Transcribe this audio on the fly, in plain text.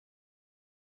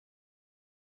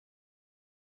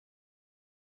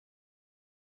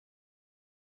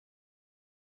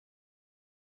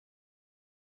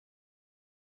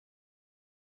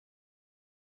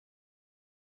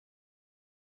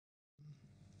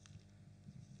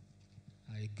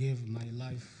I gave my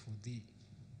life for thee.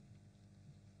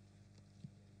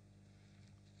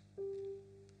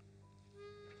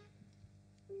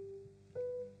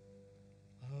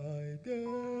 I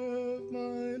gave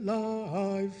my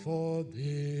life for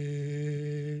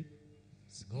thee.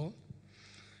 Let's go.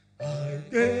 I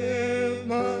gave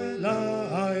my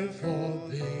life for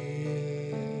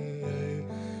thee.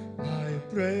 My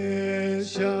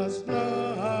precious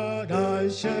blood I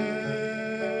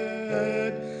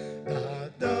shed,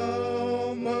 that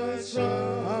thou mightst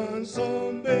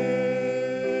ransom me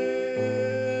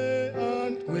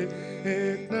and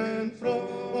quicken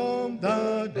from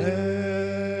the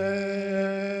dead.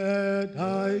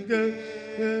 I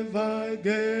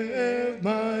gave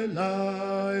my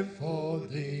life for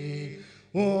thee.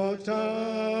 What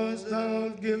hast thou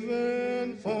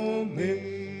given for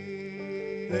me?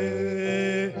 I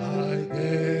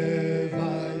gave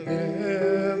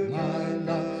my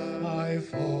life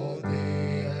for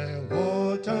thee.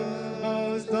 What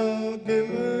hast thou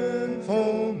given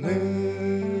for me?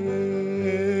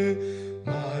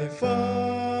 My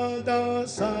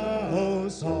Father's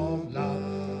house of light,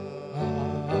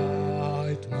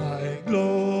 my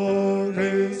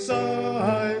glory's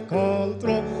cycle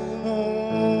throne,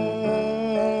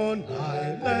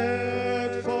 I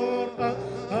left for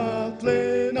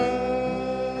earthly night,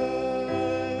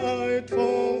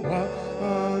 for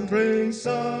wandering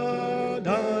sad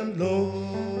and lone.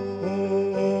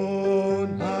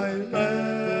 I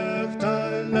left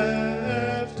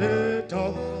it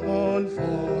all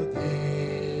for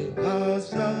thee, as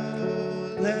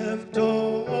thou left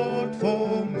all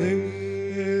for me.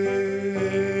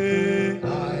 I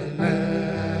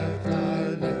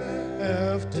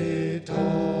left it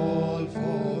all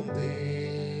for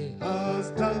thee,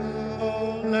 as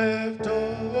thou left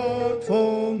all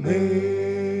for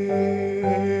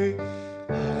me.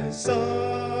 I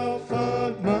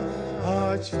suffered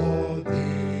much for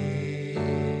thee,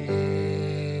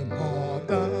 more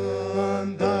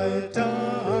than thy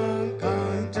tongue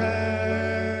can tell,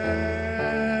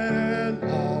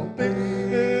 of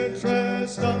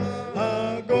bitterest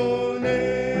agony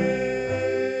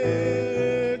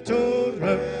to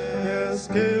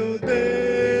rescue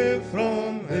thee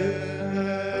from hell.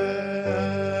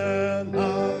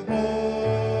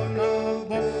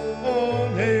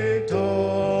 Upon it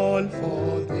all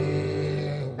for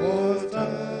thee,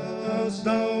 wast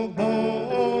thou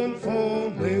born for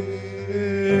me.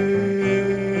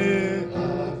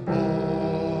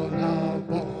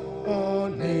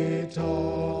 Upon it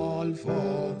all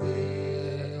for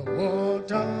thee, what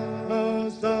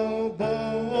hast thou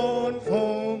born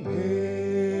for me?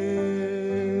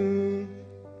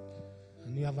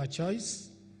 And you have a choice.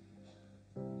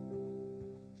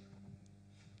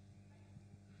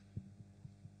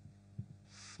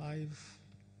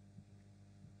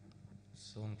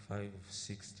 Song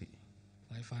 560.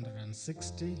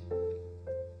 560.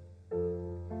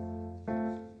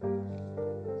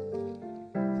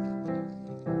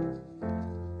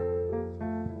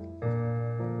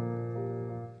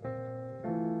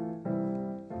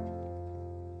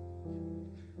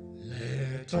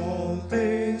 Let all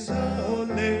things now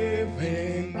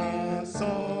living a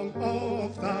song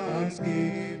of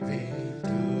thanksgiving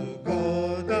to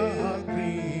God the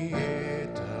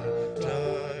Creator,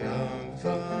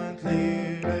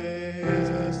 triumphantly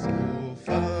raised, who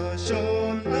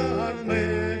fashioned and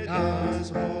made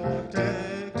us,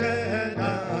 protected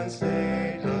and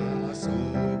stayed us,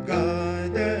 who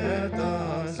guided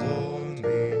us on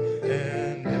the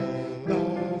end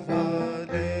of our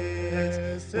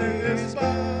days. In this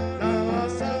banner,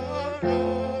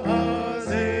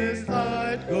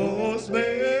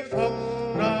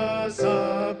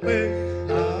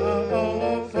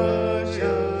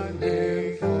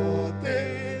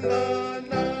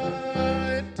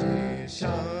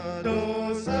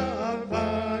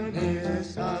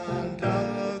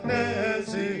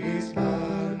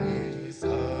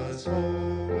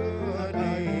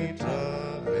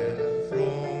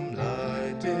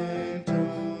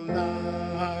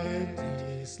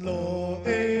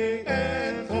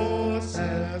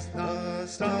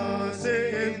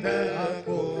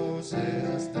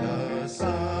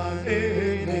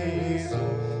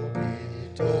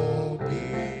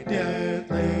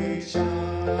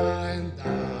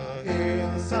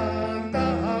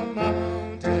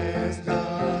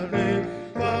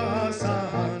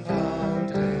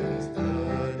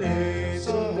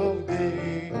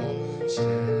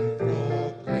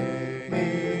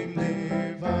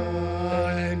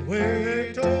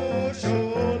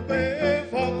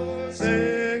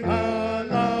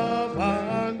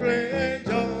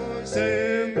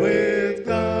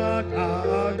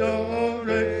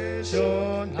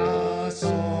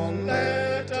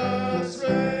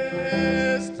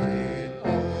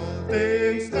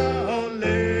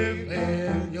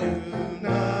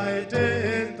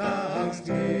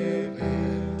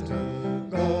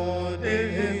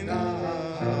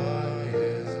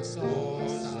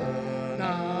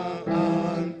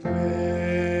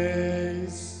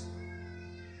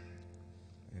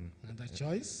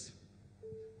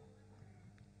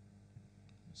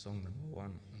 Song number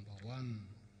 1. Number 1.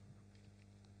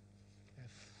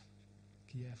 F.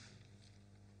 Key F.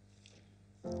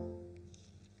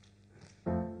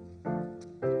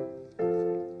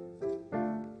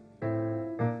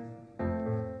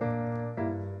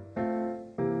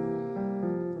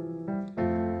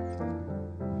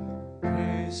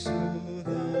 Praise to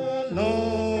the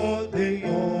Lord, the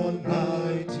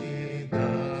Almighty,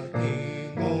 the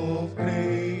King of creation.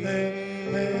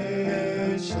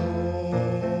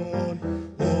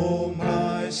 Oh,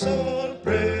 my soul,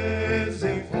 praise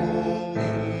Him, for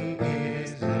He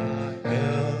is thy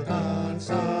health and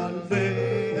salvation.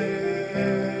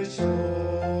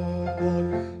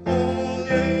 Oh,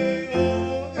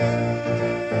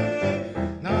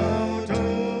 now to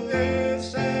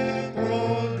His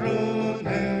temple draw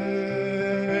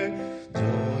near,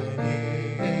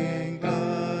 joining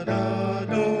glad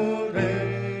adoration.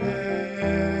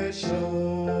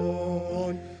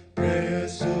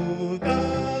 Praise to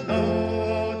the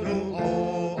Lord, who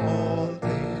all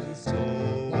things so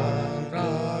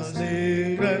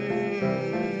wondrously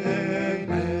reigneth,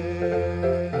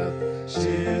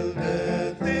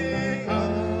 shieldeth thee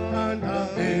under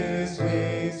His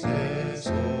wings, yet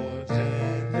so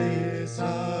gently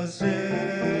sustaineth.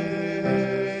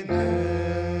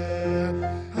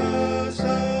 Hast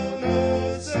thou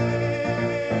not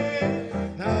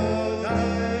said, now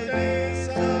thy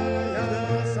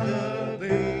desires are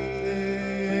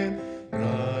been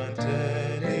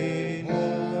granted in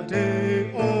what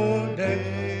He ordaineth?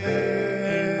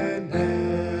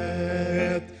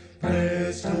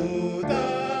 Praise to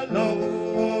the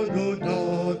Lord, who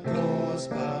doth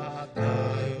prosper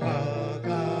thy work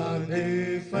and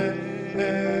defend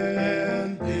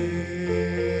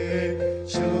thee.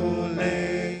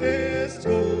 Surely His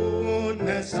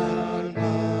goodness and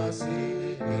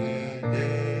mercy will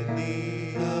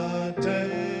daily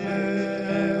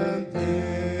attend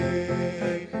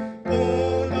thee.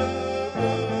 Oh,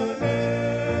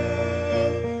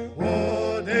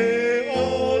 what the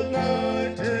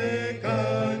Almighty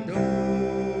can do,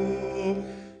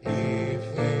 if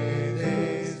with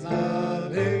His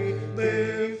loving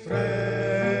befriend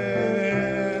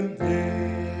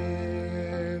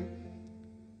thee.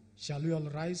 Shall we all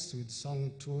rise with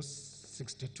Song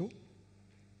 262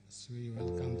 as we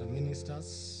welcome the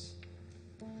ministers?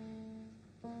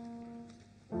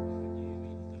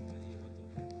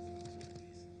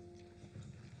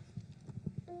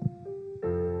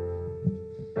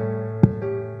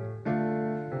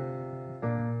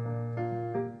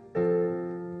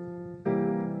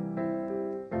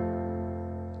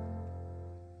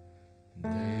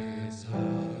 There's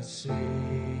a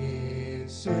sweet,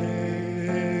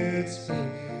 sweet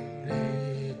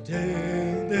spirit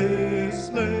in this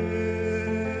place,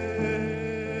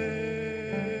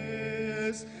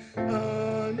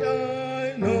 and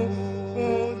I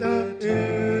know that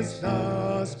it's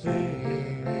the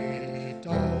Spirit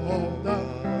of the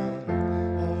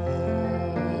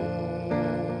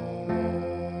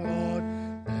Lord.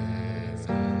 There's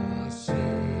a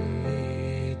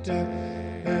sweet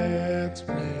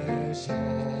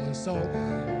expressions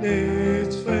on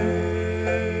its face,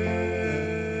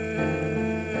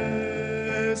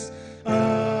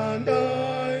 and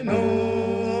I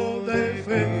know they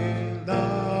feel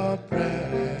the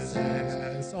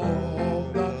presence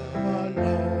of the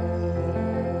Lord.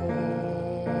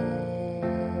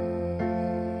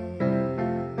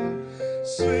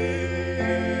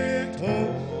 Sweet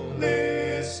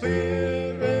Holy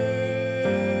Spirit,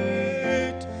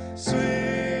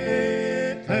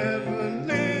 sweet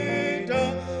heavenly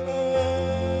dove,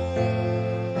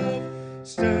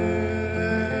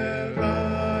 stay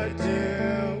right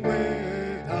here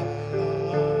with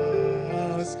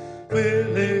us,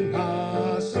 filling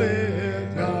us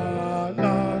with your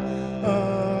love.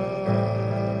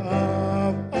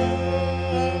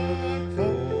 And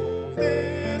for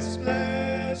these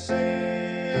blessings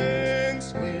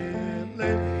we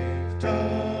lift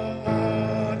our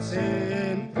hearts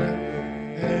in praise.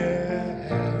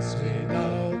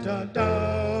 Without a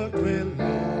doubt we'll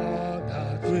know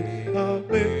that we have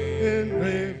been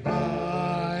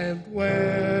revived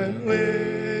when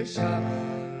we shall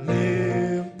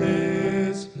leave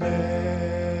this place.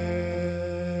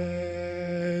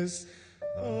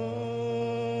 Amen.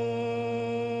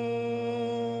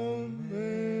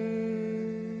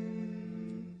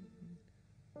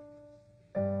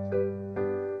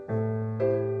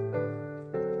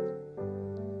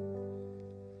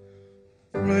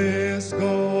 Praise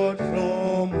God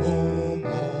from whom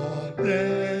all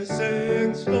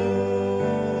blessings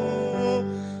flow.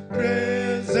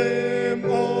 Praise Him,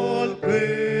 all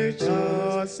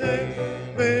creatures sing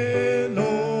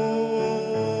below.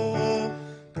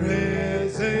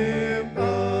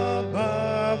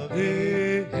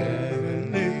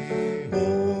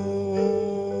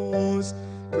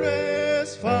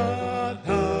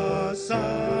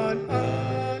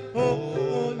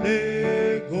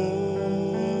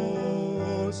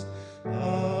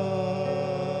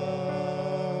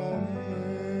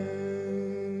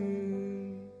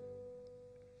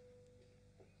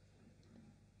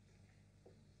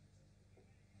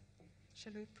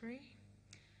 Shall we pray?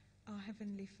 Our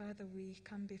Heavenly Father, we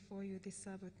come before you this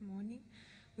Sabbath morning.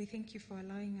 We thank you for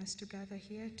allowing us to gather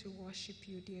here to worship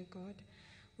you, dear God.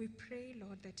 We pray,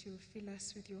 Lord, that you will fill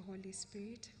us with your Holy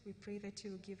Spirit. We pray that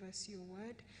you will give us your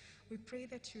word. We pray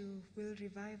that you will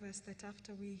revive us, that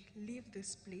after we leave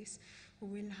this place,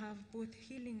 we will have both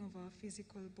healing of our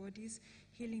physical bodies,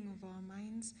 healing of our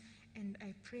minds, and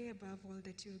I pray above all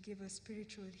that you will give us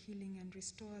spiritual healing and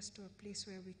restore us to a place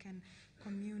where we can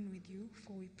commune with you,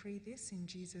 for we pray this in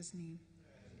Jesus' name.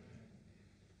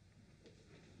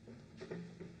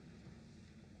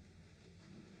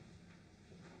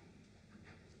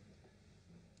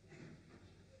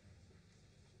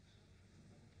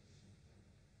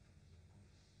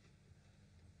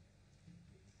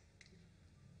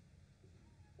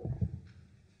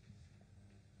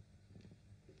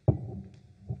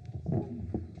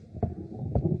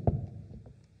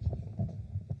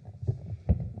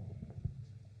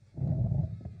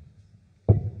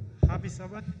 Happy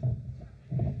Sabbath.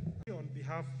 On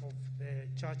behalf of the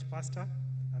church pastor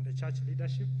and the church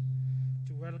leadership,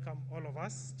 to welcome all of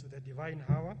us to the divine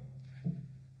hour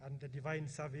and the divine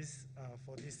service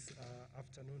for this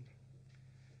afternoon.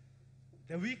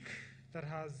 The week that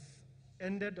has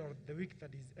ended, or the week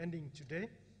that is ending today,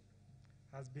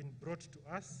 has been brought to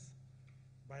us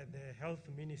by the Health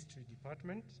Ministry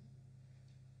Department.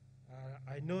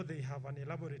 I know they have an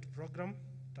elaborate program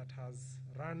that has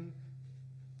run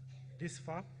this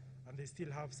far, and they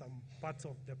still have some parts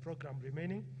of the program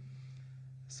remaining.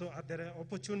 So at the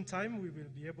opportune time, we will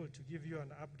be able to give you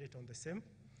an update on the same,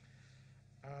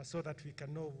 so that we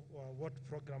can know what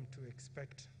program to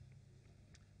expect.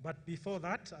 But before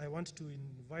that, I want to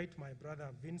invite my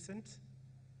brother Vincent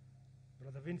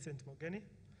Mogeni,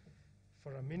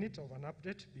 for a minute of an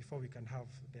update before we can have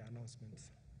the announcements.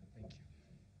 Thank you.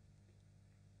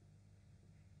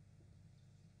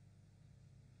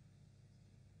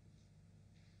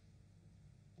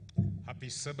 Happy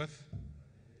Sabbath.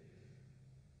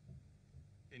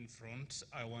 In front,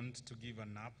 I want to give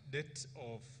an update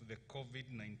of the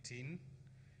COVID-19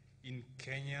 in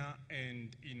Kenya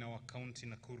and in our county,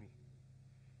 Nakuru.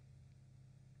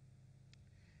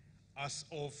 As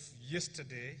of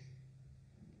yesterday,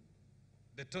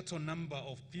 the total number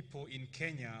of people in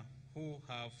Kenya who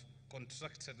have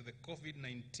contracted the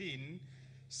COVID-19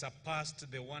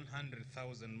 surpassed the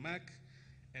 100,000 mark,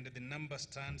 and the number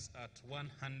stands at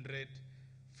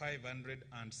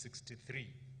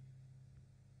 563.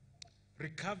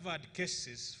 Recovered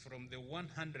cases from the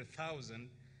 100,000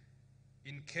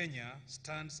 in Kenya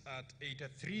stands at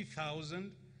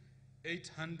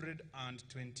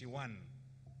 83,821.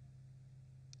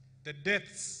 The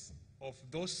deaths of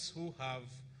those who have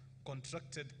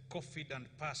contracted COVID and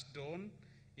passed on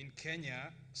in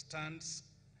Kenya stands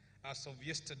as of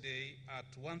yesterday at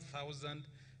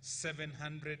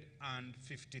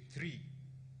 1,753.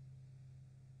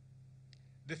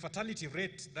 The fatality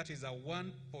rate, that is a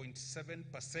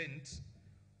 1.7%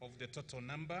 of the total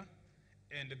number,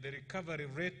 and the recovery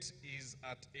rate is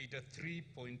at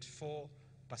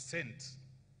 83.4%.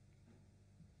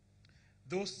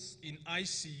 Those in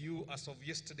ICU as of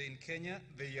yesterday in Kenya,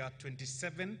 they are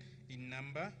 27 in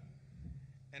number,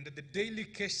 and the daily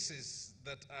cases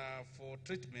that are for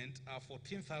treatment are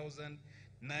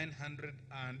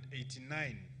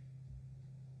 14,989.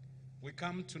 We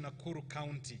come to Nakuru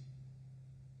County.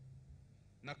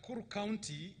 Nakuru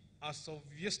County, as of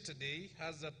yesterday,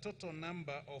 has a total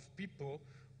number of people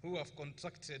who have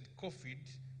contracted COVID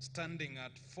standing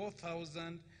at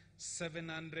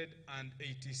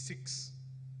 4,786.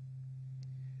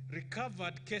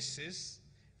 Recovered cases,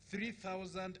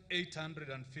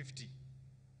 3,850.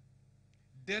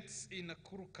 Deaths in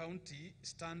Nakuru County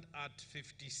stand at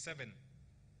 57.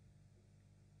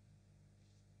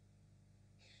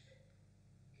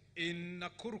 In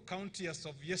Nakuru County as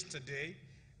of yesterday,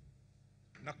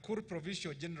 Nakuru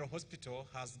Provincial General Hospital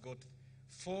has got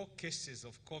 4 cases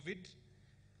of COVID.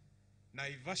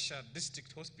 Naivasha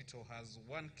District Hospital has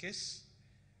 1 case,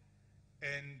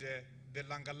 and the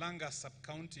Langalanga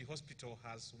Sub-County Hospital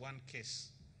has 1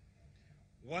 case.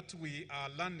 What we are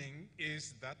learning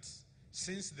is that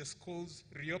since the schools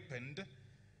reopened,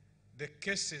 the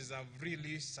cases have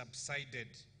really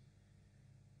subsided.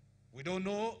 We don't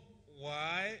know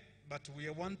why, but we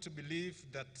want to believe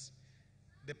that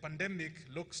the pandemic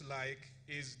looks like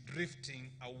is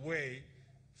drifting away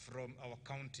from our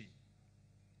county.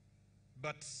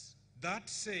 But that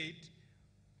said,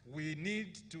 we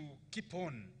need to keep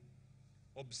on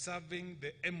observing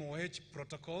the MOH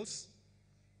protocols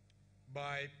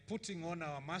by putting on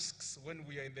our masks when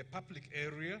we are in the public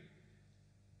area,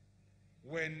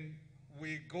 when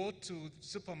we go to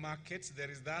supermarkets, there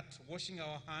is that washing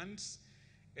our hands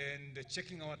and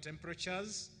checking our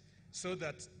temperatures so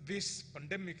that this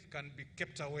pandemic can be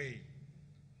kept away.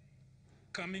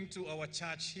 Coming to our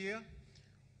church here,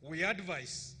 we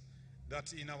advise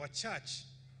that in our church,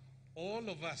 all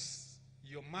of us,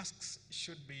 your masks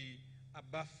should be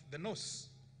above the nose.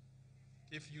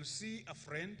 If you see a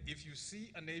friend, if you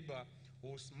see a neighbor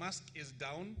whose mask is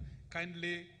down,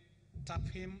 kindly tap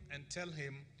him and tell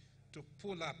him to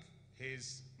pull up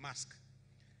his mask.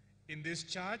 In this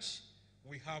church,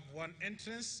 we have one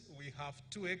entrance, we have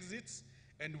two exits,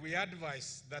 and we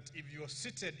advise that if you're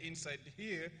seated inside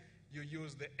here, you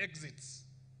use the exits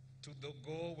to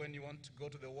go when you want to go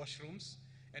to the washrooms.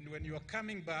 And when you are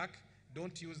coming back,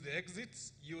 don't use the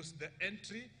exits, use the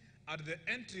entry. At the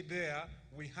entry there,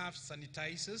 we have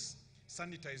sanitizers.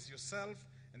 Sanitize yourself,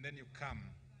 and then you come.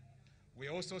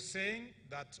 We're also saying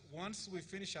that once we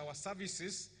finish our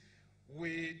services,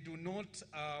 we do not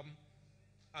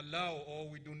allow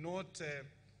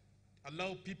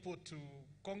people to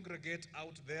congregate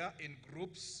out there in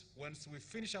groups. Once we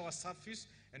finish our service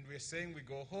and we're saying we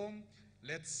go home,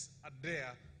 let's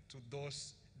adhere to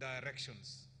those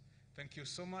directions. Thank you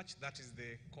so much. That is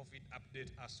the COVID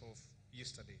update as of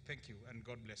yesterday. Thank you, and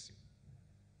God bless you.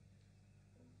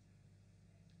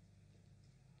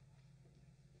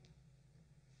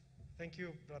 Thank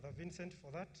you, Brother Vincent,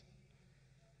 for that.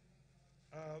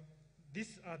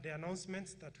 These are the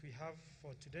announcements that we have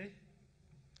for today.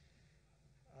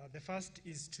 The first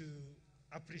is to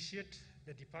appreciate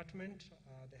the department,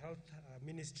 the Health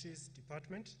Ministries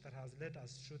department that has led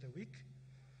us through the week.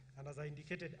 And as I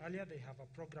indicated earlier, they have a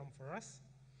program for us.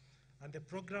 And the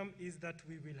program is that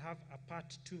we will have a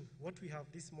part 2. What we have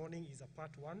this morning is a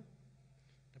part 1.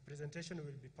 The presentation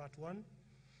will be part 1.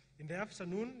 In the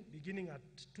afternoon, beginning at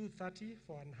 2:30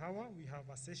 for an hour, we have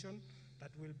a session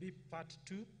that will be part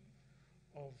 2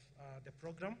 of the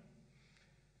program.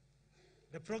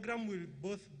 The program will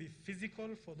both be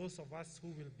physical for those of us who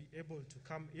will be able to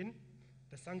come in.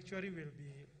 The sanctuary will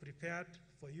be prepared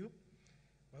for you.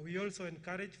 But we also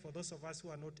encourage for those of us who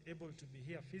are not able to be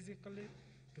here physically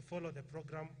to follow the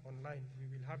program online. We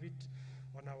will have it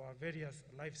on our various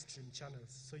live stream channels.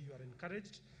 So you are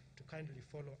encouraged to kindly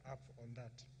follow up on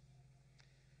that.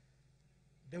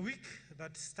 The week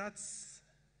that starts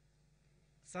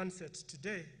sunset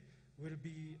today will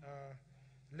be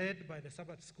led by the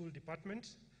Sabbath School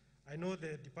Department. I know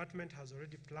the department has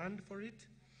already planned for it,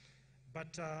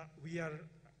 but we are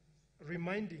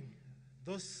reminding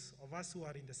those of us who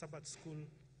are in the Sabbath School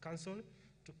Council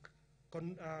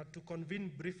to convene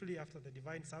briefly after the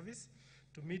divine service,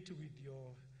 to meet with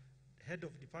your head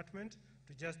of department,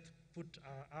 to just put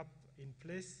up in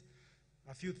place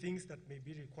a few things that may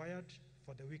be required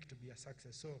for the week to be a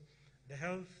success. So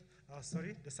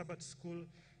the Sabbath School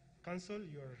Council,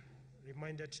 you're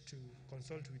reminded to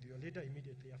consult with your leader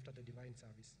immediately after the divine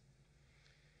service.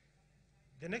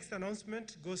 The next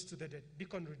announcement goes to the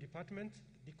deaconry department,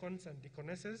 deacons and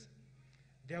deaconesses.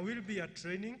 There will be a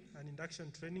training, an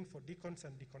induction training for deacons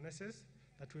and deaconesses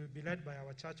that will be led by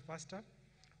our church pastor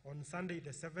on Sunday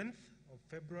the 7th of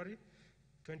February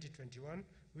 2021,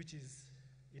 which is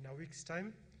in a week's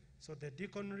time. So the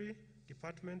deaconry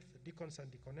department, the deacons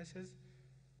and deaconesses,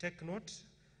 take note.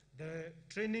 The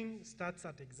training starts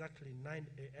at exactly 9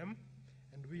 a.m.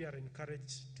 and we are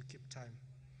encouraged to keep time.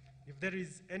 If there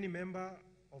is any member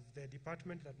of the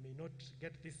department that may not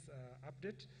get this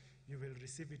update, you will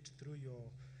receive it through your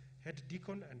head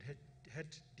deacon and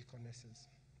head deaconesses.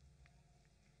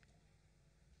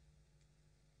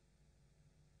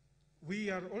 We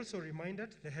are also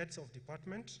reminded, the heads of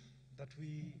department, that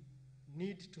we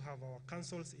need to have our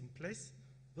councils in place.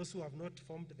 Those who have not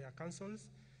formed their councils,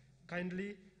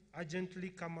 kindly, urgently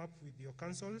come up with your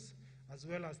councils, as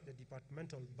well as the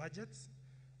departmental budgets,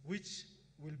 which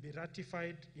will be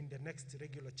ratified in the next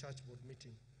regular church board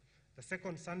meeting. The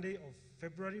second Sunday of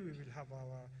February, we will have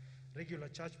our regular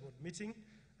church board meeting,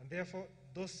 and therefore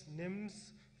those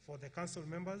names for the council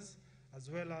members, as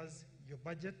well as your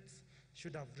budgets,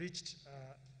 should have reached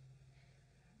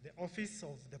the office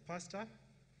of the pastor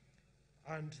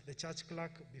and the church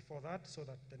clerk before that, so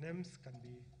that the names can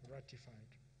be ratified.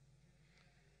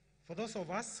 For those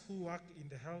of us who work in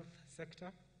the health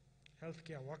sector,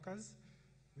 healthcare workers,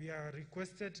 we are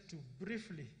requested to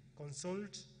briefly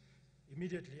consult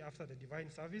immediately after the divine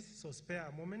service, so spare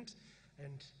a moment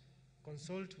and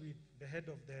consult with the head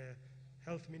of the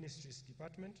Health Ministries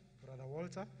Department, Brother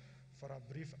Walter, for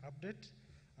a brief update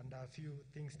and a few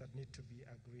things that need to be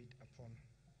agreed upon.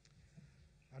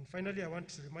 And finally, I want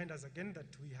to remind us again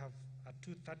that we have a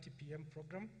 2:30 p.m.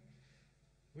 program.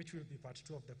 which will be part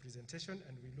 2 of the presentation,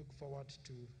 and we look forward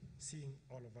to seeing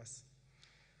all of us.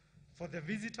 For the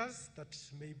visitors that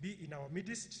may be in our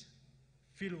midst,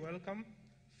 feel welcome,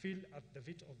 feel at the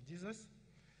feet of Jesus.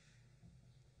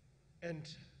 And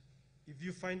if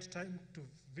you find time to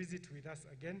visit with us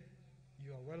again,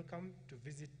 you are welcome to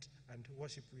visit and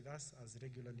worship with us as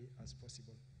regularly as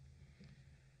possible.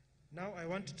 Now I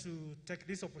want to take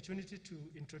this opportunity to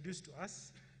introduce to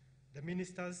us the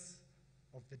ministers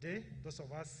of the day, those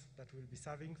of us that will be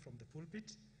serving from the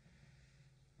pulpit.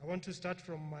 I want to start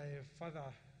from my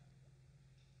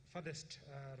farthest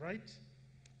right,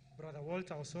 Brother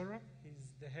Walter Osoro.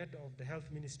 He's the head of the Health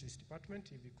Ministries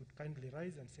Department. If you could kindly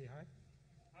rise and say hi.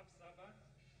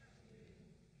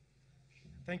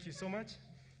 Thank you so much.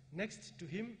 Next to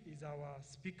him is our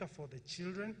speaker for the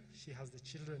children. She has the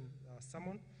children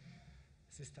sermon,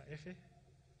 Sister Efe.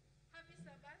 Happy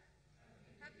Sabbath.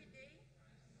 Happy day.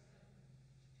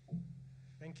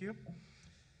 Thank you.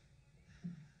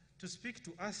 To speak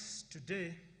to us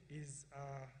today is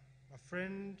a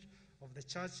friend of the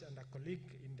church and a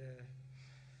colleague in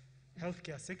the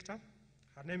healthcare sector.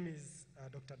 Her name is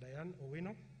Dr. Diane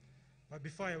Owino. But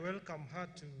before I welcome her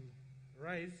to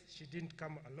rise, she didn't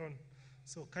come alone.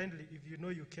 So kindly, if you know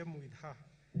you came with her,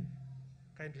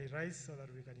 kindly rise so that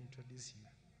we can introduce you.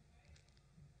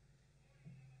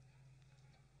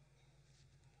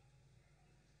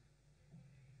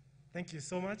 Thank you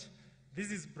so much.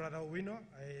 This is Brother Owino.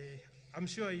 I'm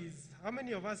sure he's, how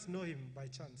many of us know him by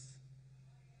chance?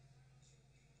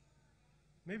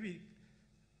 Maybe,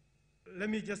 let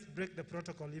me just break the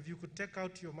protocol. If you could take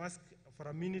out your mask for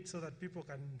a minute so that people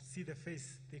can see the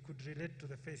face, they could relate to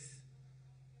the face.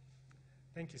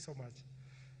 Thank you so much.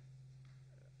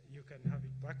 You can have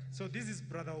it back. So this is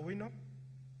Brother Owino.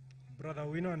 Brother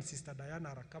Owino and Sister Diane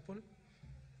are a couple.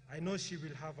 I know she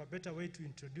will have a better way to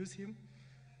introduce him,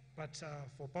 but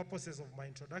for purposes of my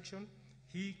introduction,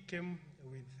 he came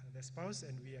with the spouse,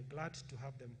 and we are glad to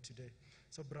have them today.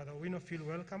 So Brother Owino, feel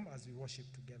welcome as we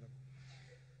worship together.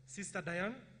 Sister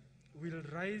Diane will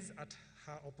rise at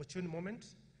her opportune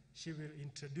moment. She will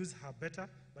introduce her better,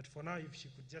 but for now, if she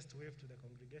could just wave to the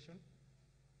congregation.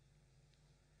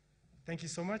 Thank you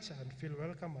so much, and feel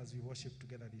welcome as we worship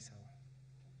together this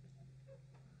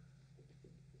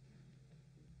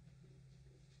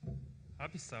hour.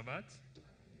 Happy Sabbath.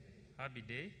 Happy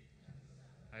day.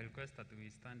 I request that we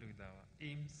stand with our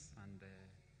hymns and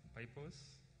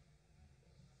Bibles.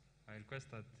 I request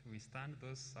that we stand,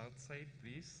 those outside,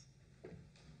 please.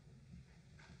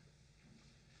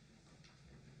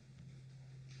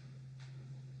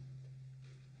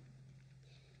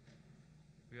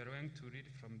 We are going to read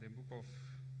from the book of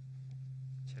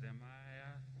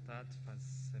Jeremiah, 3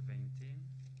 verse 17.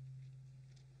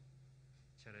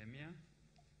 Jeremiah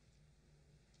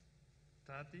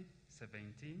 30,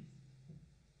 17.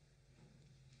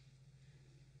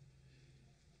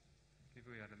 If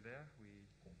we are there,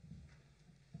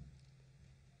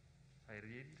 I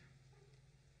read,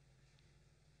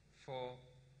 "For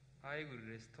I will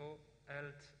restore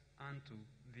health unto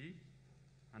thee,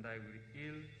 and I will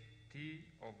heal thee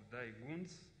of thy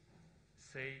wounds,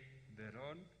 saith the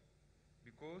Lord,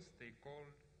 because they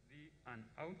called thee an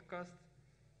outcast,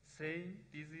 saying,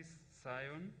 This is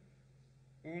Zion,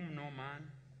 whom no man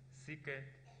seeketh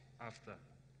after."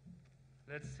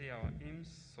 Let's see our hymn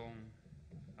song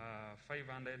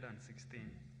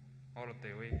 516, all of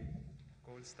the way.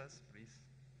 Gold stars, please.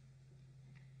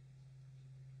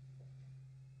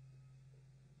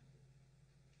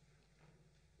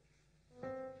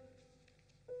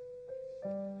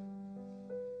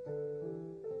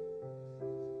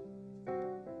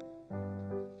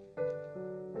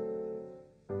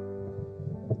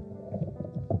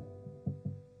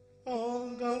 All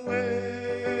the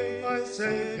way my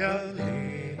Savior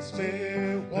leads me,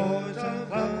 what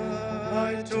have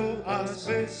I to ask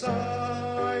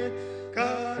beside?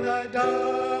 Can I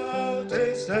doubt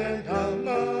his tender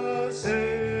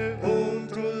mercy? Whom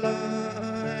through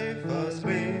life has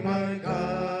been my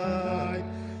guide,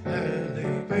 and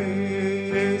the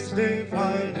peace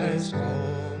divinest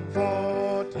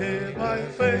comfort, here by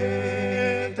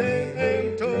faith in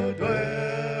him to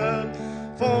dwell.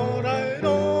 For I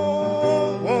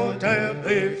know whatever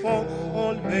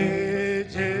befall me,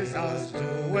 Jesus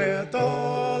doeth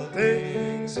all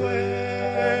things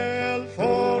well.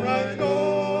 For I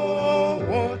know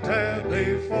whatever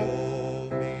befall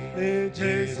me,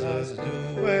 Jesus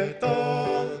doeth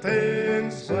all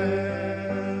things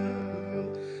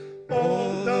well.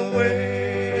 All the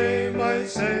way my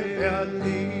Savior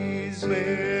leads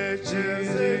me,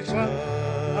 Jesus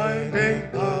winding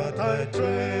path I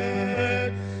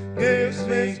tread, gives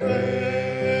me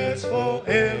grace for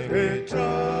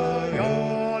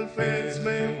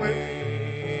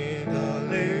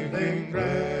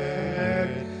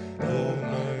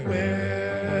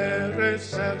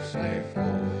steps may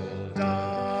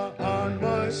falter, and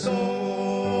my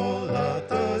soul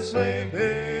utters may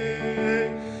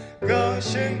be,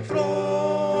 gushing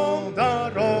from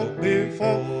the rock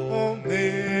before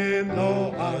me,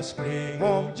 lo, a spring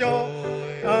of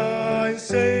joy, I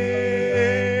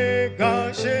say,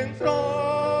 gushing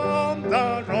from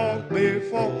the rock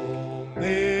before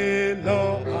me,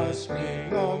 lo, a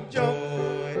spring of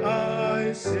joy,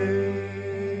 I say.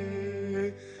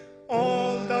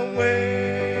 All the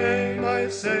way my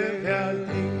Savior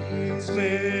leads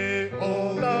me,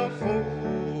 all the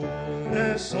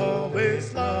fullness of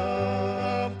His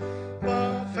love,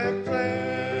 perfect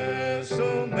rest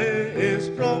to me is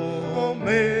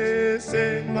promised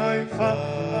in my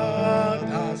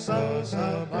Father's house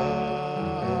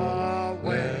above.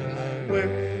 When I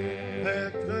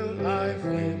wake to life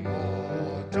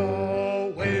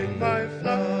immortal, when my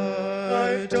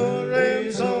flight to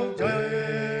realms of joy,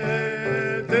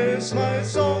 this my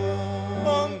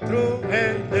song through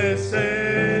endless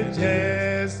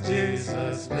ages.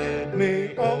 Jesus led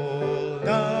me all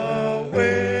the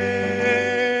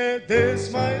way. This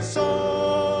my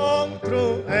song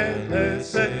through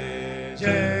endless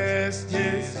ages.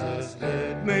 Jesus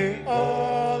led me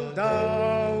all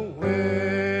the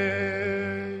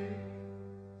way.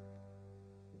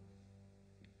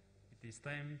 It is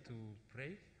time to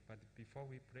pray, but before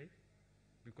we pray,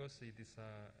 because it is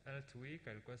Health Week,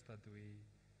 I request that we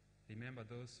remember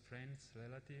those friends,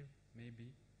 relatives,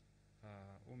 maybe,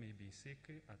 who may be sick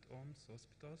at homes,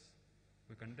 hospitals.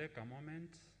 We can take a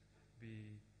moment,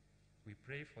 we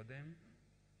pray for them,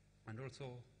 and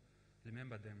also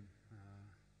remember them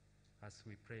as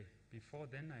we pray. Before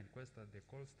then, I request that the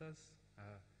choristers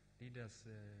lead us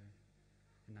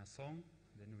in a song,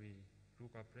 then we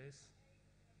look a praise,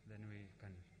 then we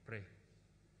can pray.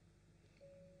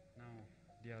 Now,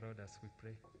 dear Lord, as we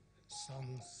pray.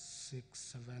 Psalm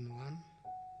 671.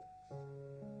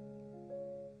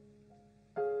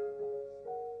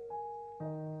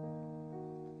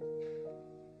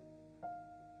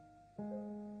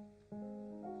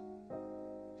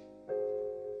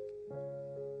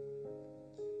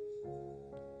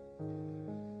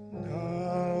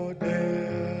 Now,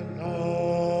 dear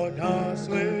Lord, as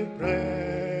we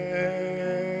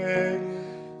pray,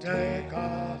 take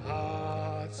our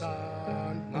hearts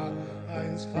and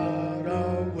minds far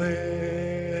away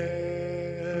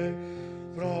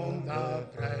from the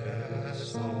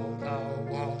press of the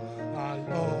world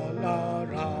and all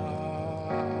around,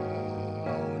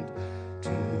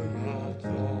 to your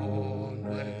throne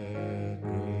where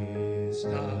grace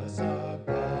does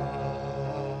abound.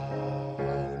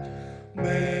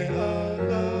 May our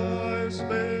lives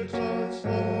be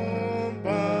transformed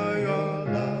by your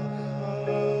love.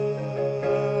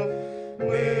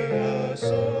 May our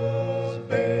souls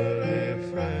be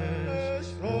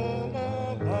refreshed from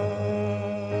above.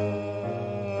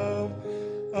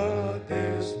 At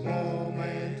this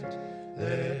moment,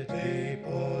 let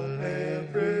people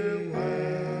everywhere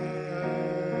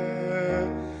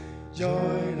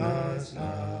join us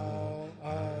now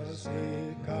as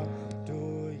we come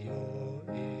to you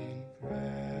in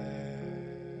prayer.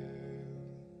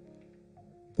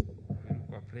 We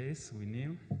look a place, we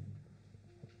kneel.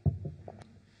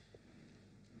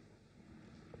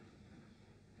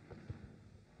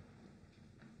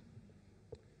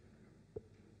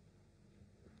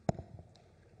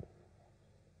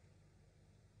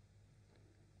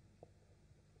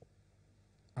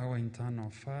 Our eternal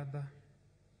Father,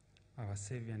 our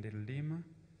Savior and Redeemer,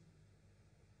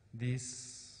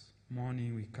 this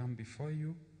morning we come before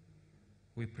you.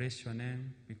 We praise your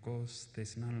name because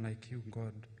there's none like you,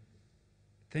 God.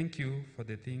 Thank you for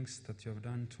the things that you have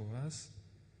done to us,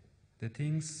 the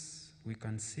things we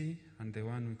can see and the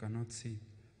one we cannot see.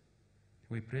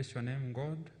 We praise your name,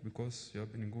 God, because you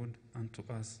have been good unto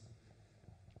us.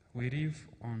 We live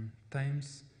on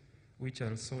times which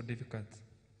are so difficult.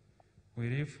 We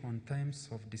live on times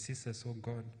of diseases, oh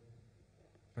God.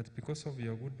 But because of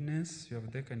your goodness, you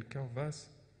have taken care of us,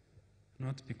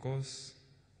 not because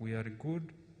we are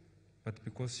good, but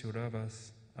because you love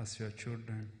us as your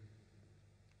children.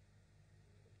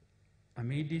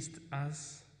 Amidst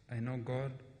us, I know,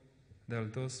 God, there are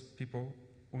those people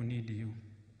who need you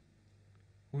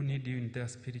in their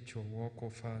spiritual walk, oh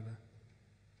Father,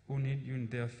 who need you in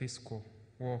their physical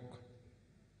walk,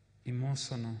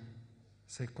 emotional,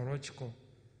 psychological,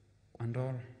 and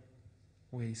all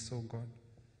ways, oh God.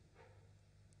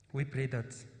 We pray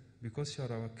that because you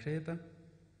are our Creator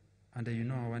and you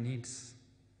know our needs,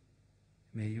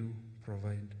 may you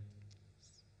provide.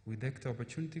 We take the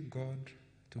opportunity, God,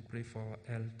 to pray for our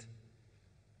health.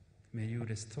 May you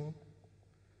restore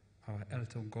our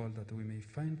health, O God, that we may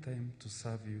find time to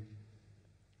serve you.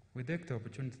 We take the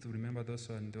opportunity to remember those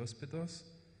who are in the hospitals,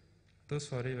 those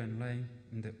who are even lying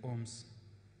in the homes.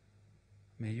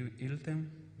 May you heal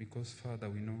them, because, Father,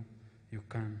 we know you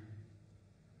can.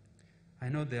 I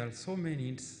know there are so many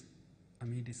needs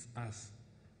amidst us.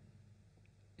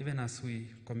 Even as we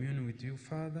commune with you,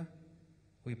 Father,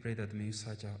 we pray that may you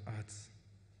search our hearts.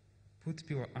 Put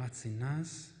pure hearts in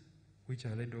us, which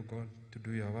are led, O God, to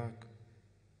do your work.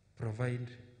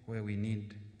 Provide where we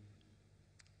need.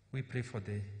 We pray for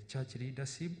the church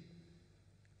leadership.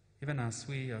 Even as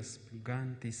we have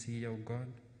begun this year, O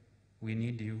God, we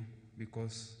need you,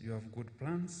 because you have good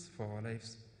plans for our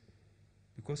lives.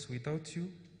 Because without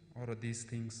you, all of these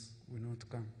things will not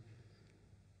come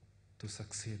to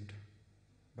succeed.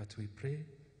 But we pray,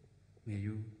 may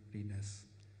you lead us.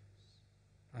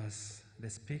 As the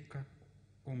speaker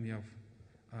whom you have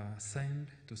assigned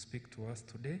to speak to us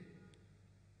today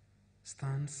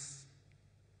stands,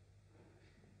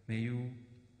 may you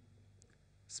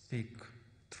speak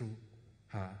through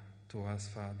her to us,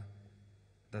 Father,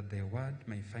 that the word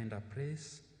may find a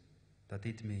place, that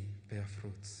it may bear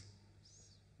fruits.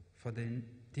 For the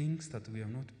things that we have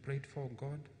not prayed for,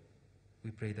 God,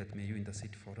 we pray that may you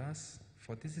intercede for us.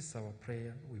 For this is our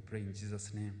prayer, we pray in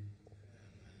Jesus' name.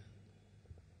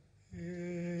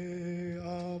 Hear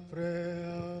our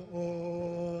prayer,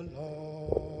 O Lord.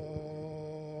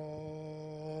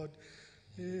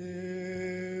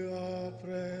 Hear our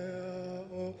prayer,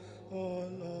 O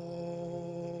Lord.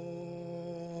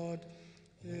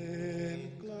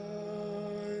 Incline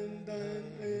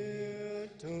thine ear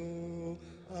to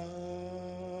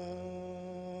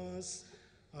us,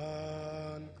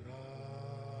 and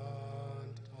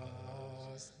grant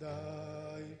us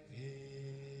thy peace.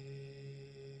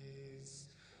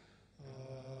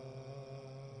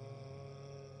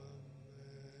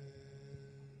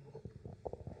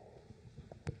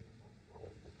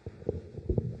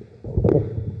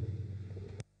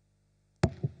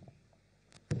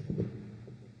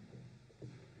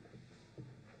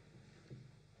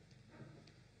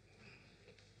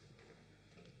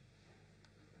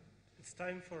 It's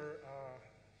time for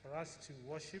us to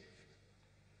worship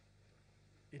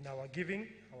in our giving,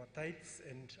 our tithes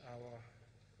and our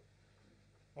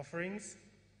offerings.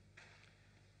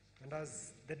 And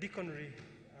as the deaconry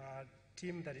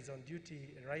team that is on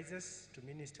duty rises to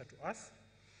minister to us,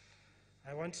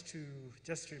 I want to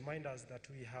just remind us that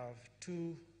we have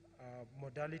two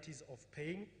modalities of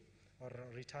paying or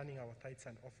returning our tithes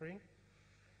and offering.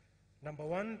 Number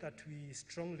one that we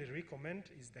strongly recommend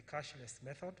is the cashless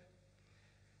method.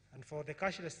 And for the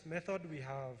cashless method, we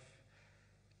have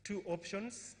two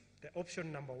options. The option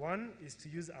number one is to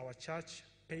use our church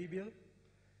pay bill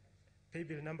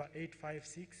number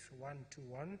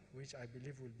 856121, which I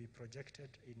believe will be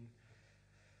projected in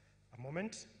a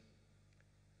moment.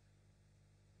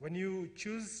 When you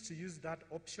choose to use that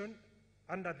option,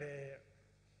 under the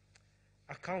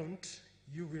account,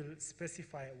 you will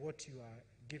specify what you are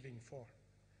giving for.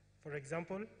 For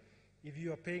example, if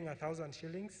you are paying 1,000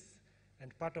 shillings,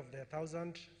 and part of the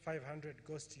 1,500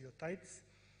 goes to your tithes,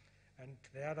 and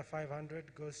the other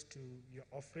 500 goes to your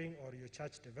offering or your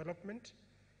church development.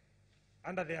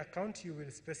 Under the account, you will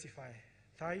specify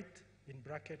tithe, in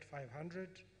bracket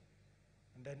 500,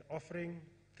 and then offering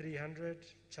 300,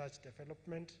 church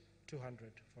development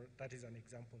 200. That is an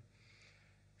example.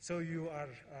 So you are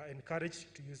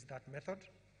encouraged to use that method.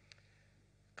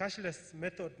 Cashless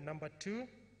method number two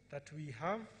that we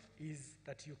have is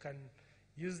that you can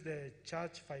use the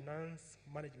Church Finance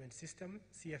Management System,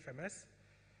 CFMS.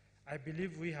 I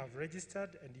believe we have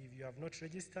registered, and if you have not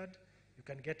registered, you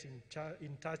can get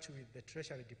in touch with the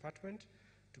Treasury Department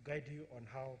to guide you on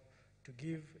how to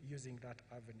give using that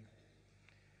avenue.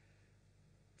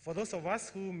 For those of us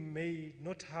who may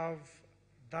not have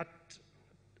that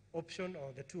option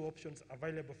or the two options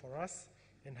available for us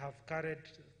and have carried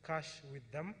cash with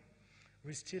them,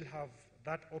 we still have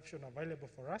that option available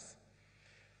for us.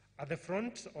 At the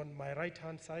front, on my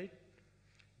right-hand side,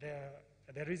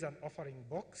 there is an offering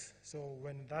box. So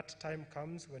when that time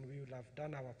comes, when we will have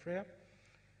done our prayer,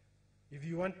 if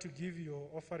you want to give your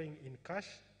offering in cash,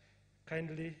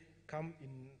 kindly come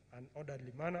in an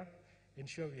orderly manner.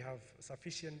 Ensure we have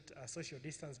sufficient social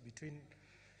distance between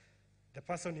the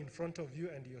person in front of you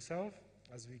and yourself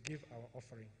as we give our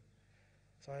offering.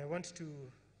 So I want to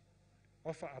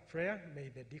offer a prayer. May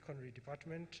the deaconry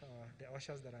department, the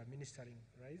ushers that are ministering,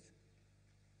 rise.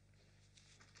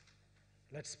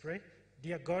 Let's pray.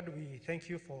 Dear God, we thank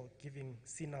you for giving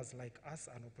sinners like us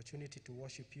an opportunity to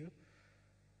worship you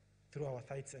through our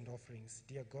tithes and offerings.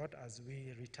 Dear God, as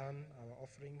we return our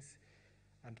offerings,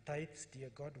 and tithes, dear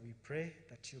God, we pray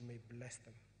that you may bless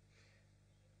them.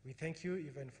 We thank you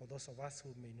even for those of us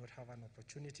who may not have an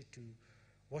opportunity to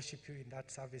worship you in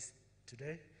that service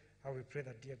today. And we pray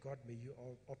that, dear God, may you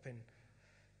all open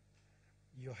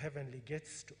your heavenly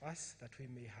gates to us, that we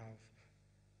may have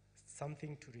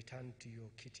something to return to your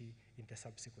kitty in the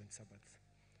subsequent Sabbaths.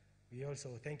 We also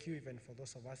thank you even for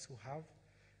those of us who have.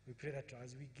 We pray that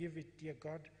as we give it, dear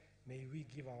God, may we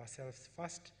give ourselves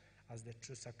first as the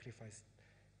true sacrifice,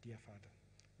 dear Father.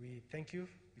 We thank you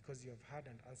because you have heard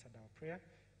and answered our prayer,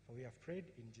 for we have prayed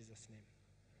in Jesus' name.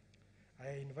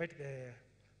 I invite the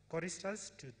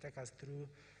choristers to take us through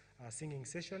our singing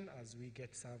session as we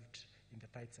get served in the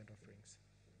tithes and offerings.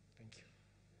 Thank you.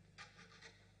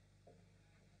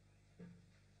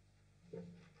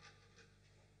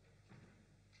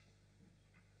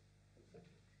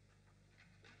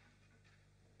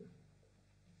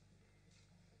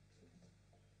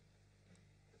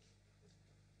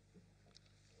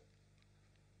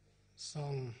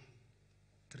 Song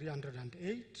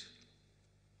 308,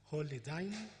 Holy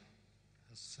Thine,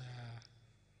 as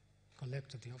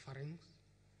collect the offerings.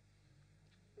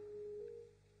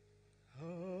 I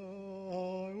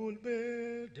will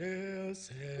be the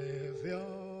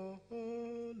Savior,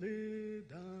 holy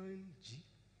thine.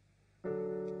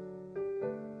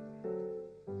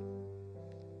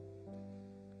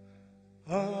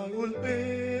 I will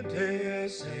be the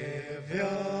Savior,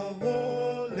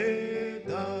 holy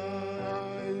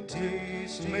thine.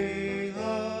 Teach me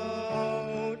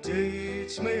how,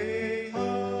 teach me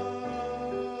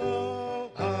how.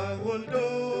 I will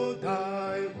do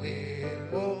thy will,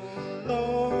 O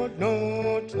Lord,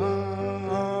 not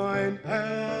mine.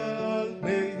 Help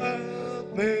me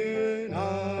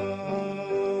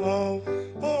now.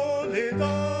 Holy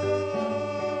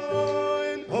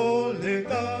thine, holy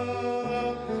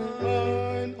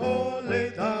thine, holy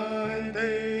thine,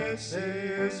 this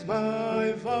is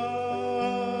my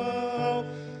vow.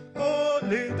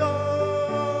 Holy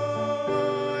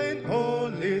thine,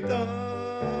 holy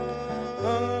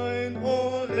thine,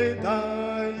 holy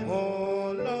thine,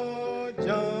 oh Lord,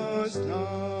 just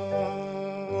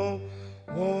now.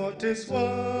 What is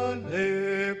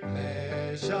worldly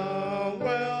pleasure,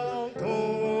 wealth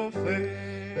of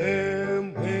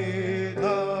fame,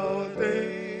 without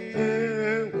thee,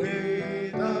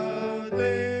 without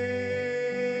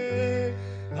thee?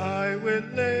 I will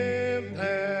leave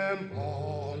them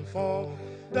all for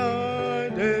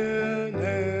thine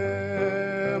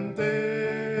name.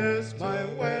 This my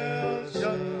wealth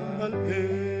shall be.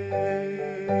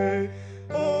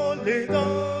 Holy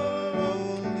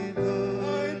thine,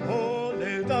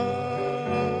 holy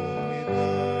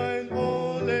thine,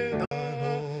 holy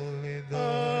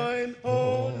thine,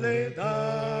 holy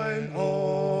thine,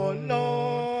 oh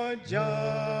Lord,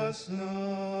 just now.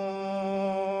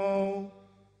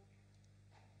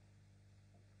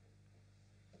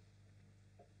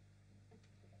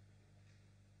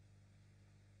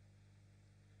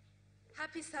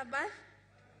 Happy Sabbath.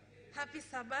 Happy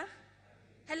Sabbath.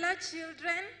 Hello,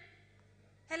 children.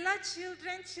 Hello,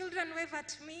 children. Children, wave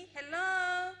at me.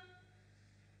 Hello.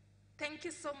 Thank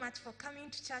you so much for coming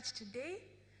to church today.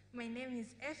 My name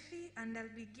is Effie, and I'll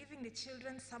be giving the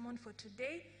children's sermon for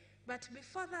today. But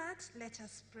before that, let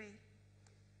us pray.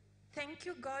 Thank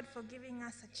you, God, for giving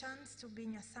us a chance to be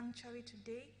in your sanctuary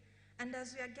today. And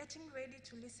as we are getting ready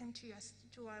to listen to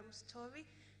our story,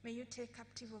 may you take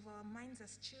captive of our minds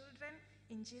as children.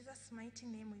 In Jesus' mighty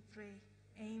name we pray.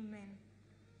 Amen.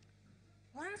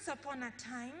 Once upon a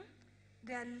time,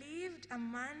 there lived a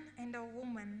man and a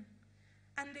woman,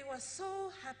 and they were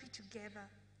so happy together.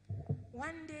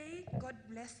 One day, God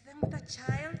blessed them with a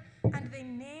child, and they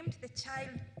named the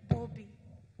child Bobby.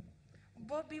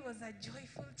 Bobby was a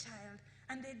joyful child,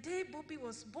 and the day Bobby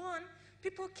was born,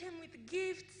 people came with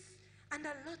gifts, and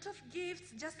a lot of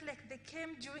gifts, just like they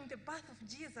came during the birth of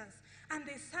Jesus, and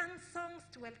they sang songs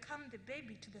to welcome the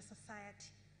baby to the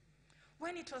society.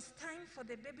 When it was time for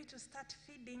the baby to start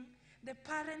feeding, the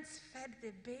parents fed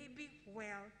the baby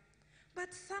well.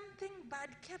 But something bad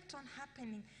kept on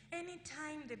happening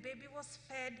anytime the baby was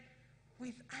fed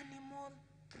with animal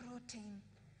protein.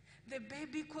 The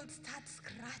baby could start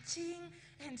scratching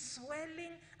and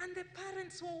swelling, and the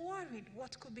parents were worried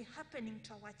what could be happening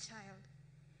to our child.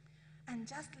 And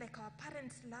just like our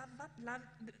parents do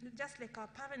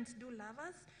love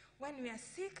us, when we are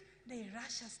sick, they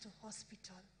rush us to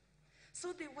hospital.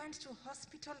 So they went to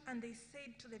hospital and they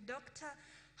said to the doctor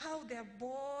how their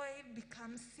boy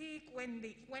becomes sick when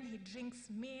he drinks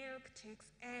milk, takes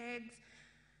eggs.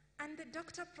 And the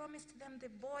doctor promised them the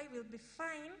boy will be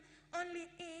fine only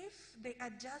if they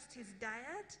adjust his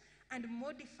diet and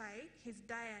modify his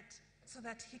diet so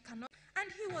that he cannot. And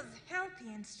he was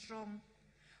healthy and strong.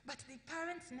 But the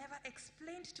parents never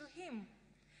explained to him.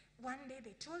 One day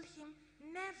they told him,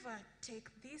 never take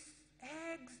these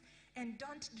eggs and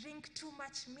don't drink too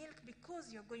much milk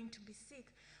because you're going to be sick.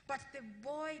 But the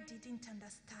boy didn't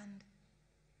understand.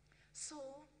 So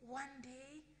one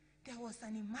day there was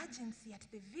an emergency at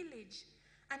the village,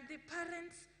 and the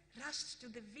parents rushed to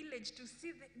the village to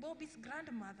see Bobby's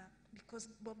grandmother because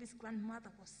Bobby's grandmother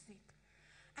was sick.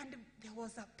 And there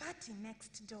was a party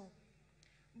next door.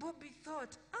 Bobby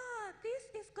thought, this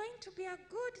is going to be a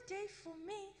good day for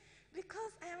me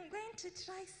because I am going to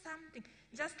try something.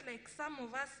 Just like some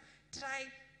of us try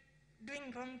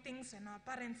doing wrong things when our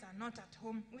parents are not at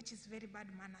home, which is very bad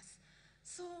manners.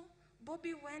 So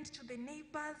Bobby went to the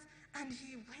neighbors, and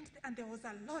there was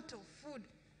a lot of food.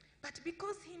 But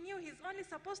because he knew he's only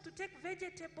supposed to take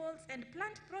vegetables and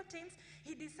plant proteins,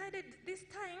 he decided this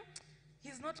time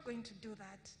he's not going to do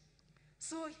that.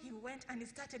 So he went and he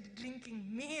started drinking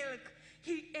milk.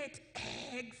 He ate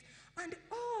eggs, and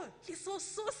he saw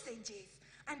sausages.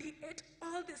 And he ate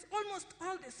almost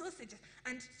all the sausages.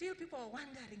 And still people were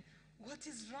wondering, what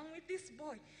is wrong with this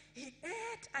boy? He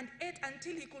ate and ate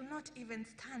until he could not even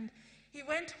stand. He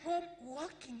went home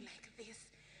walking like this.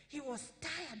 He was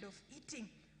tired of eating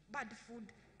bad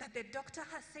food that the doctor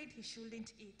has said he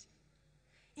shouldn't eat.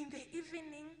 In the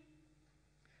evening,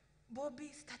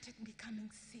 Bobby started becoming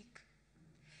sick.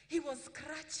 He was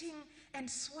scratching and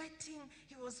sweating.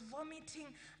 He was vomiting.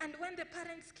 And when the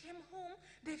parents came home,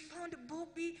 they found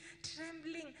Bobby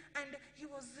trembling, and he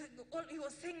was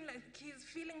saying like he's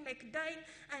feeling like dying,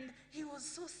 and he was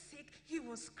so sick, he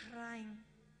was crying.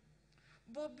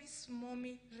 Bobby's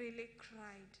mommy really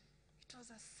cried. It was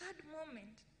a sad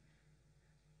moment.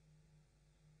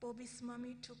 Bobby's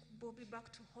mommy took Bobby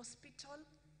back to hospital,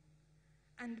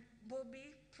 and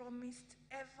Bobby promised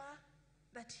ever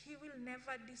that he will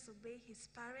never disobey his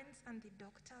parents and the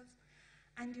doctors.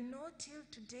 And till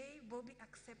today, Bobby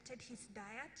accepted his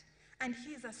diet, and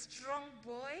he is a strong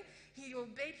boy. He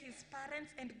obeyed his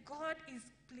parents, and God is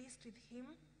pleased with him.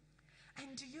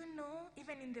 And do you know,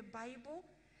 even in the Bible,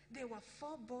 there were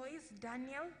 4 boys,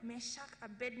 Daniel, Meshach,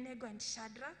 Abednego, and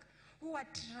Shadrach, who were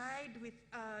tried with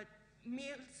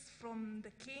meals from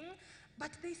the king,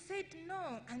 but they said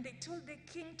no, and they told the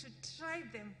king to try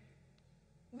them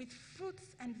with fruits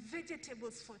and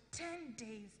vegetables for 10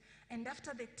 days. And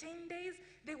after the 10 days,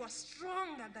 they were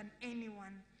stronger than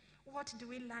anyone. What do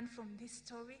we learn from this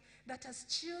story? That as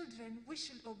children, we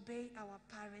should obey our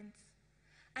parents.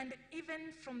 And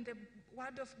even from the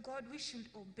word of God, we should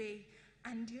obey.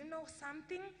 And you know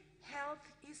something? Health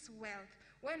is wealth.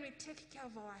 When we take care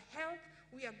of our health,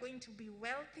 we are going to be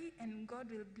wealthy, and God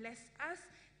will bless us,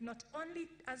 not only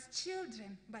as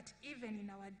children, but even in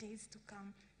our days to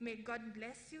come. May God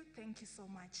bless you. Thank you so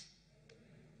much.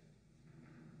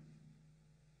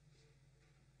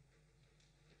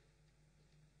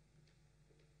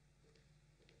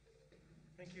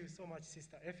 Thank you so much,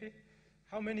 Sister Effie.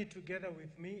 How many together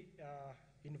with me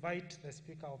invite the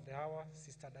speaker of the hour,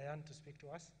 Sister Diane, to speak to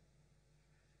us?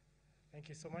 Thank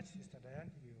you so much, Sister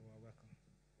Diane. You are welcome.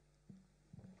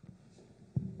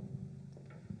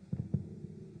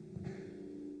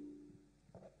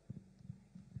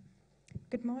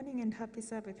 Good morning and happy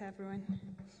Sabbath, everyone.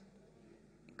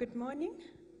 Good morning.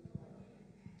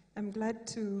 I'm glad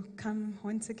to come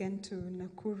once again to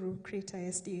Nakuru Kreta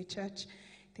SDA Church.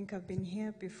 I think I've been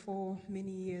here before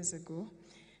many years ago.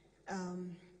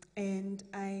 And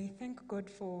I thank God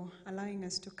for allowing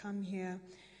us to come here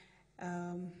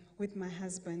with my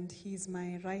husband. He's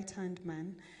my right-hand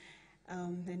man.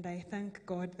 And I thank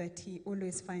God that he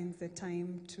always finds the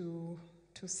time to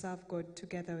serve God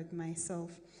together with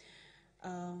myself.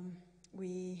 I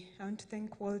want to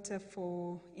thank Walter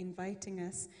for inviting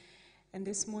us. And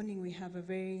this morning we have a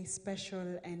very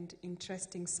special and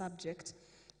interesting subject,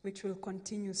 which will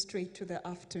continue straight to the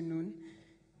afternoon.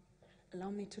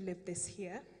 Allow me to leave this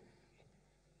here.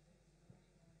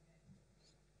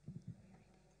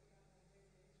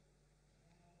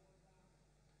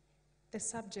 The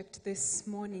subject this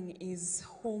morning is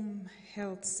home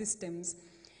health systems,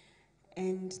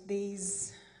 and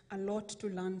there's a lot to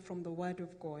learn from the Word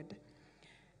of God,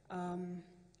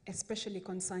 especially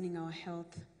concerning our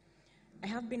health. I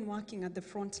have been working at the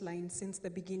front line since the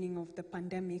beginning of the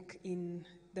pandemic in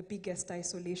the biggest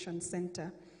isolation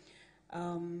center,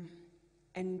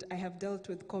 and I have dealt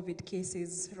with COVID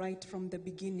cases right from the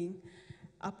beginning.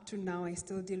 Up to now, I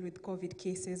still deal with COVID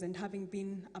cases, and having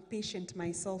been a patient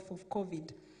myself of COVID,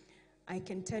 I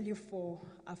can tell you for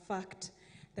a fact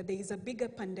that there is a bigger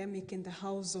pandemic in the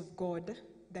house of God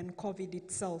than COVID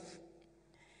itself.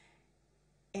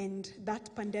 And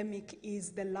that pandemic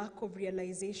is the lack of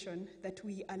realization that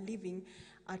we are living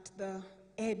at the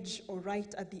edge or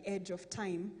right at the edge of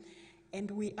time.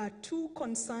 And we are too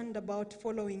concerned about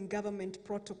following government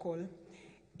protocol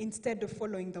instead of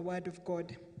following the Word of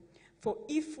God. For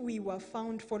if we were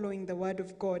found following the Word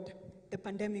of God, the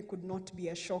pandemic would not be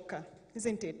a shocker,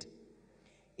 isn't it?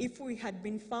 If we had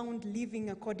been found living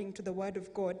according to the Word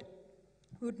of God,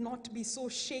 we would not be so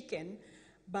shaken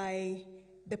by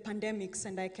the pandemics.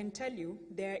 And I can tell you,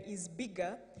 there is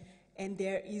bigger and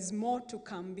there is more to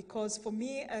come, because for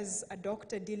me as a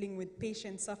doctor dealing with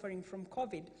patients suffering from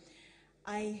COVID,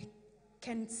 I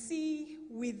can see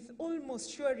with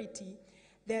almost surety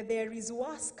that there is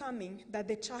worse coming that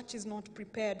the church is not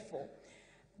prepared for.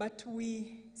 But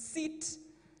we sit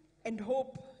and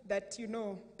hope that,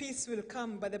 peace will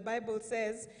come. But the Bible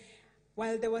says,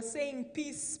 while they were saying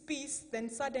peace, peace, then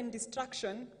sudden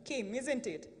destruction came, isn't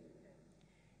it?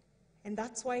 And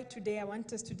that's why today I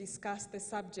want us to discuss the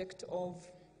subject of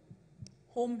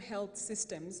home health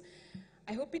systems.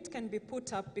 I hope it can be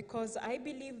put up, because I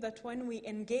believe that when we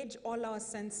engage all our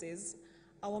senses,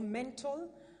 our mental,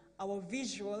 our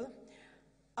visual,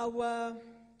 our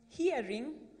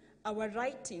hearing, our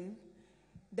writing,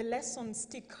 the lessons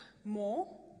stick more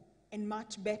and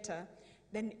much better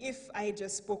than if I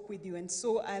just spoke with you. And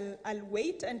so I'll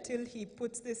wait until he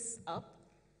puts this up.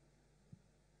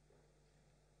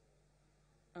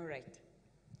 All right.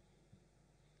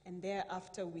 And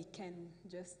thereafter we can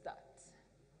just start.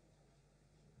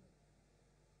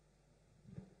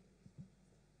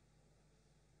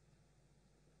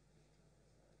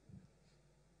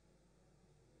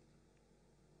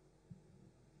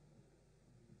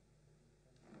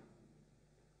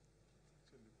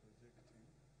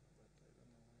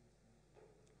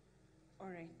 All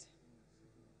right.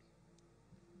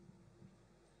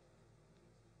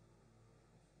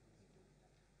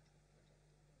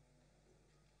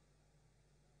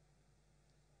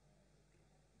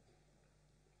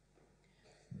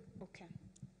 Okay.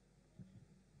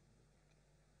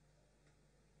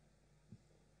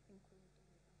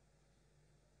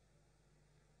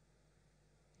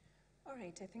 All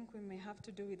right, I think we may have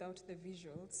to do without the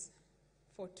visuals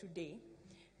for today,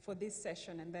 for this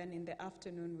session, and then in the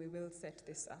afternoon we will set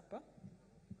this up. Huh?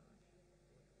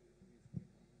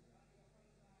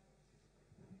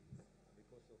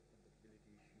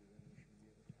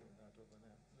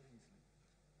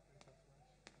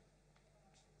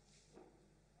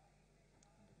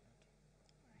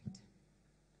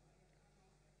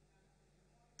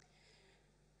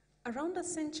 Around a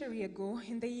century ago,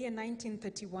 in the year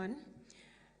 1931,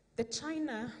 the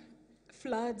China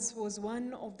floods was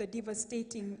one of the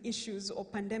devastating issues or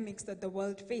pandemics that the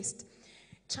world faced.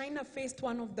 China faced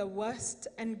one of the worst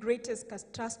and greatest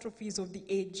catastrophes of the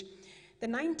age. The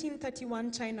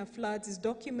 1931 China floods is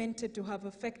documented to have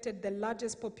affected the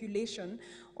largest population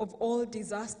of all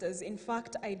disasters. In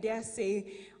fact, I dare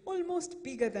say almost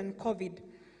bigger than COVID.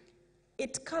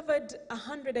 It covered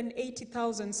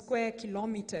 180,000 square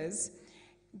kilometers.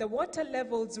 The water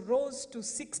levels rose to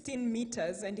 16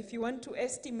 meters, and if you want to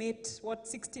estimate what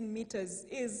 16 meters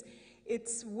is,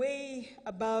 it's way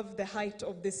above the height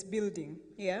of this building,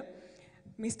 yeah?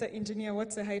 Mr. Engineer,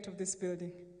 what's the height of this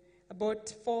building? About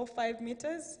 4 or 5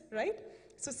 meters, right?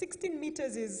 So 16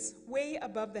 meters is way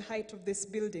above the height of this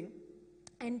building.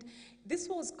 And this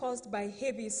was caused by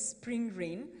heavy spring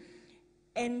rain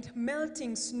and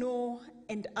melting snow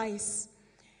and ice.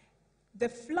 The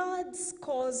floods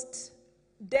caused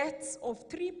deaths of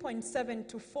 3.7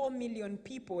 to 4 million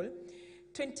people.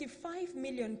 25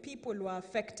 million people were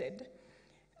affected.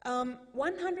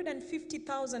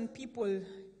 150,000 people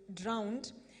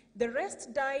drowned. The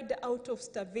rest died out of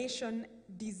starvation,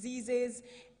 diseases,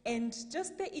 and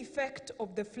just the effect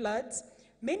of the floods.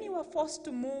 Many were forced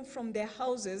to move from their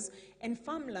houses and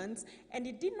farmlands, and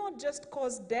it did not just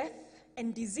cause death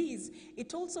and disease,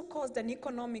 it also caused an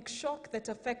economic shock that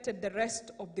affected the rest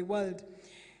of the world.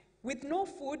 With no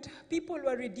food, people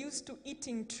were reduced to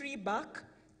eating tree bark,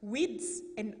 weeds,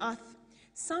 and earth.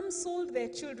 Some sold their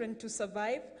children to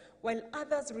survive, while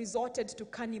others resorted to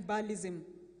cannibalism.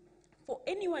 For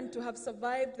anyone to have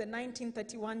survived the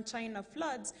 1931 China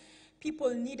floods,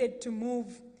 people needed to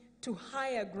move to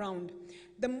higher ground.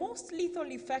 The most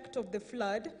lethal effect of the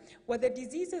flood were the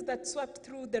diseases that swept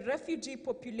through the refugee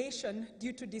population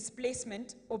due to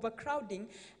displacement, overcrowding,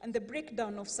 and the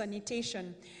breakdown of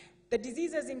sanitation. The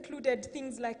diseases included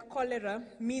things like cholera,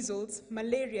 measles,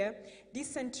 malaria,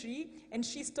 dysentery, and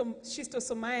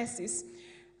schistosomiasis.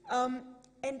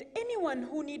 And anyone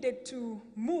who needed to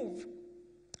move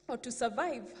or to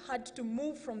survive, had to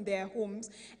move from their homes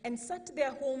and set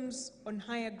their homes on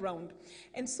higher ground.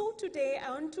 And so today I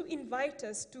want to invite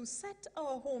us to set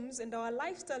our homes and our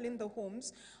lifestyle in the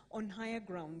homes on higher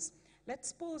grounds.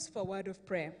 Let's pause for a word of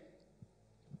prayer.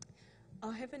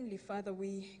 Our Heavenly Father,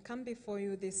 we come before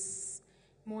you this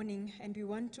morning and we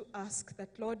want to ask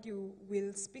that, Lord, you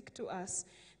will speak to us,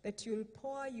 that you'll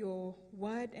pour your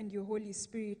word and your Holy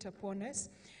Spirit upon us.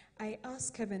 I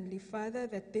ask, Heavenly Father,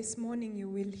 that this morning you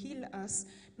will heal us,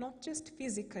 not just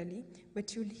physically,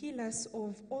 but you'll heal us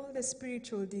of all the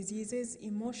spiritual diseases,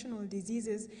 emotional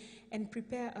diseases, and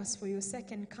prepare us for your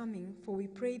second coming, for we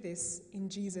pray this in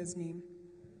Jesus' name.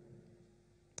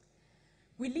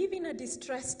 We live in a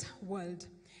distressed world.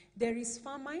 There is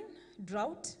famine,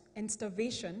 drought, and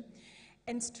starvation.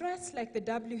 And stress, like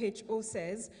the WHO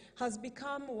says, has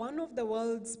become one of the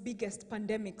world's biggest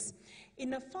pandemics.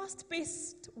 In a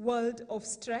fast-paced world of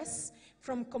stress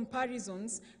from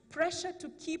comparisons, pressure to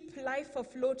keep life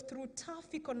afloat through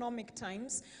tough economic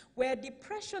times, where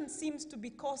depression seems to be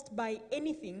caused by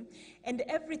anything and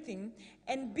everything,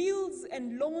 and bills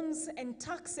and loans and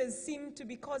taxes seem to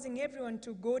be causing everyone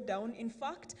to go down. In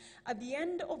fact, at the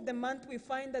end of the month, we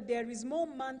find that there is more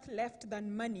month left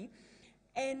than money.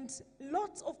 And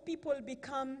lots of people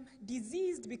become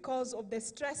diseased because of the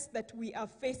stress that we are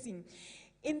facing.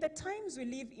 In the times we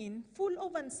live in, full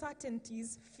of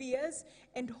uncertainties, fears,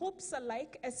 and hopes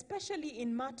alike, especially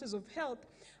in matters of health,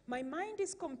 my mind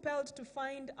is compelled to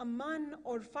find a man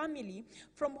or family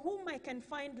from whom I can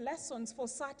find lessons for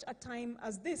such a time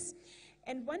as this.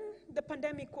 And when the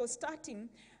pandemic was starting,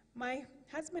 my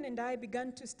husband and I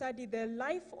began to study the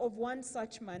life of one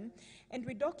such man, and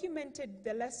we documented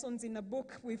the lessons in a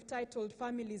book we've titled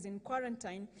Families in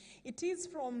Quarantine. It is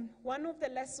from one of the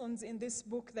lessons in this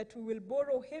book that we will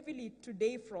borrow heavily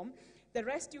today from. The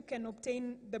rest you can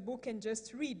obtain the book and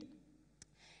just read.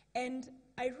 And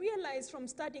I realized from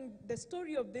studying the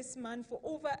story of this man for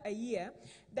over a year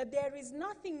that there is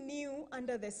nothing new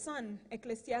under the sun.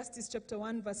 Ecclesiastes chapter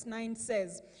 1 verse 9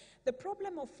 says, the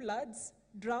problem of floods,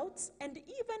 droughts, and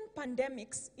even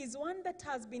pandemics is one that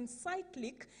has been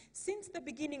cyclic since the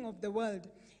beginning of the world.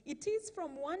 It is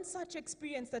from one such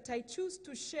experience that I choose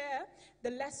to share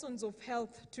the lessons of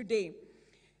health today.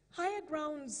 Higher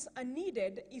grounds are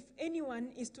needed if anyone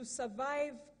is to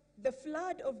survive the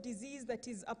flood of disease that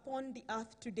is upon the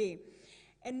earth today.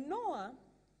 And Noah,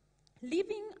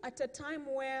 living at a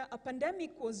time where a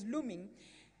pandemic was looming,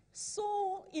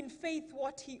 saw in faith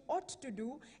what he ought to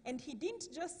do, and he didn't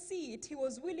just see it, he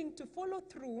was willing to follow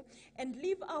through and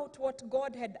live out what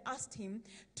God had asked him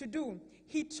to do.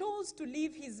 He chose to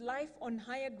live his life on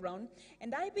higher ground,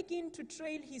 and I begin to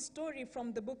trail his story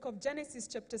from the book of Genesis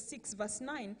chapter 6 verse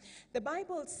 9. The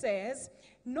Bible says,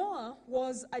 Noah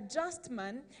was a just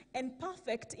man and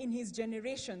perfect in his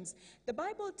generations. The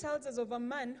Bible tells us of a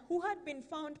man who had been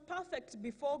found perfect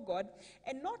before God,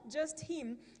 and not just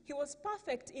him, he was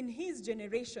perfect in his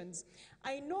generations.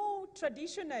 I know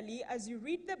traditionally, as you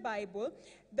read the Bible,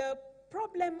 the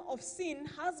problem of sin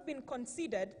has been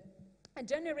considered a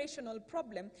generational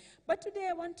problem, but today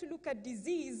I want to look at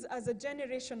disease as a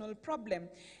generational problem.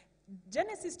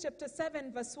 Genesis chapter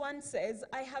 7 verse 1 says,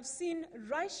 I have seen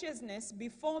righteousness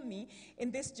before me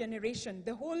in this generation.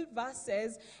 The whole verse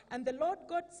says, and the Lord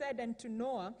God said unto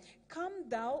Noah, come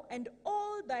thou and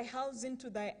all thy house into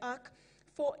thy ark,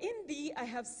 for in thee I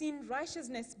have seen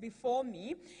righteousness before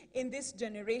me in this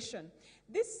generation.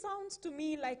 This sounds to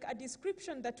me like a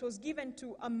description that was given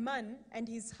to a man and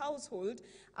his household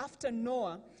after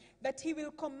Noah, that he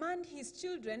will command his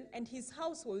children and his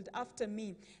household after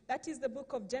me. That is the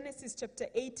book of Genesis chapter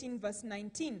 18 verse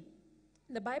 19.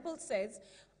 The Bible says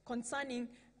concerning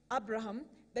Abraham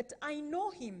that I know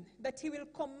him, that he will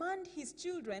command his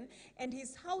children and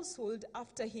his household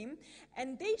after him,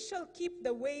 and they shall keep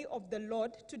the way of the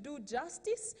Lord to do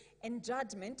justice and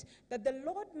judgment, that the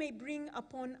Lord may bring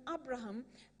upon Abraham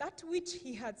that which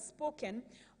he had spoken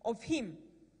of him.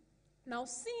 Now,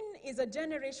 sin is a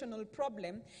generational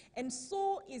problem, and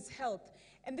so is health.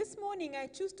 And this morning, I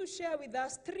choose to share with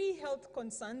us 3 health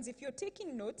concerns. If you're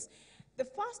taking notes, the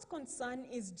first concern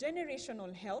is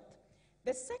generational health.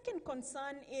 The second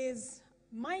concern is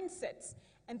mindsets.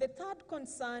 And the third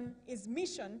concern is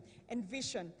mission and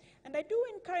vision. And I do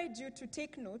encourage you to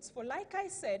take notes, for like I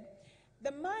said,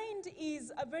 the mind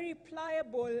is a very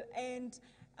pliable and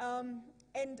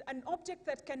an object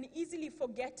that can easily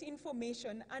forget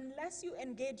information unless you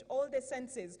engage all the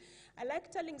senses. I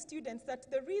like telling students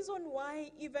that the reason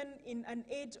why, even in an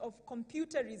age of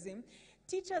computerism,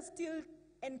 teachers still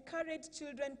encourage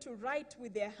children to write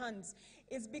with their hands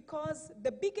is because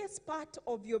the biggest part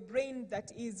of your brain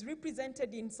that is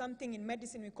represented in something in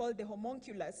medicine we call the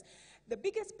homunculus, the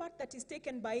biggest part that is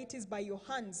taken by it is by your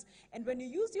hands. And when you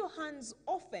use your hands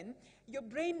often, your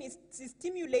brain is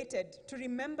stimulated to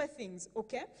remember things,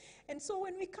 okay? And so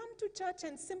when we come to church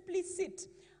and simply sit,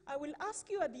 I will ask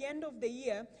you at the end of the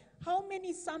year how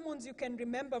many sermons you can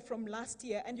remember from last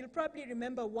year, and you'll probably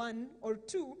remember one or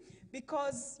two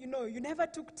because, you never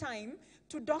took time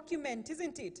to document,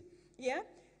 isn't it? Yeah?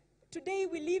 Today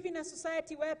we live in a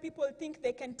society where people think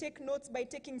they can take notes by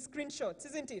taking screenshots,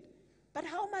 isn't it? But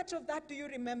how much of that do you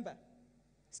remember?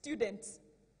 Students,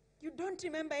 you don't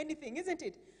remember anything, isn't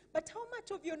it? But how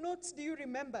much of your notes do you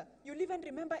remember? You'll even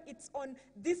remember it's on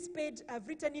this page, I've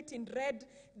written it in red,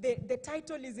 the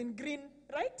title is in green,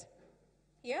 right?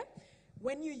 Yeah?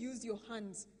 When you use your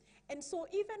hands. And so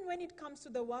even when it comes to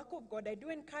the work of God, I do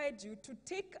encourage you to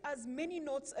take as many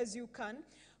notes as you can,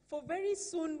 for very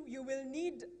soon you will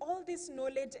need all this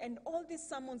knowledge and all these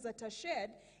sermons that are shared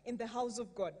in the house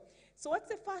of God. So what's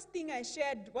the first thing I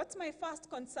shared? What's my first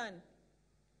concern?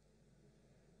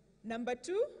 Number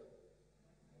 2?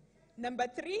 Number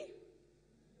 3?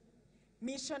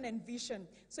 Mission and vision.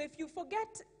 So if you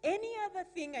forget any other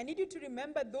thing, I need you to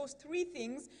remember those 3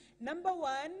 things. Number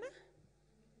 1,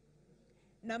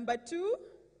 number 2,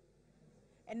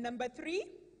 and number 3,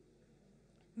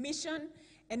 mission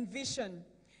and vision.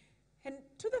 And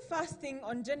to the first thing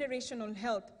on generational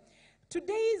health,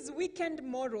 today's weakened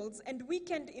morals and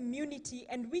weakened immunity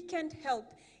and weakened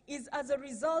health is as a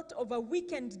result of a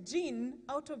weakened gene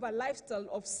out of a lifestyle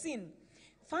of sin.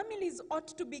 Families ought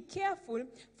to be careful,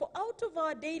 for out of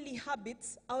our daily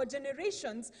habits, our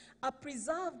generations are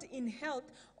preserved in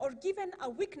health or given a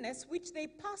weakness which they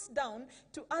pass down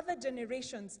to other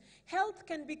generations. Health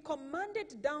can be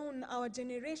commanded down our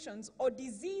generations or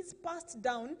disease passed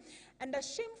down and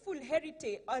as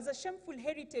a shameful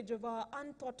heritage of our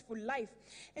unthoughtful life.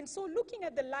 And so looking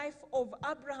at the life of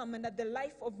Abraham and at the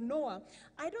life of Noah,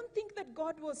 I don't think that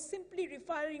God was simply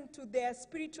referring to their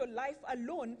spiritual life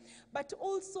alone, but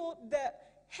also the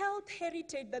health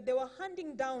heritage that they were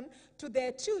handing down to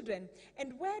their children.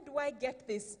 And where do I get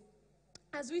this?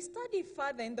 As we study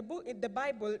further in the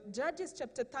Bible, Judges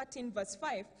chapter 13, verse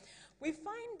 5, we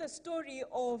find the story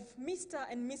of Mr.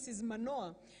 and Mrs.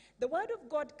 Manoah. The word of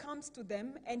God comes to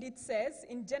them, and it says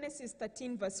in Genesis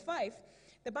 13, verse 5,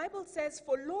 the Bible says,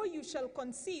 "For lo, you shall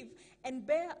conceive and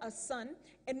bear a son,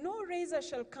 and no razor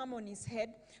shall come on his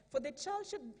head, for the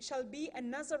child shall be a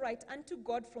Nazarite unto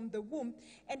God from the womb,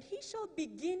 and he shall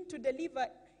begin to deliver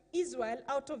Israel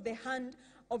out of the hand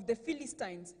of the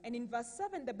Philistines." And in verse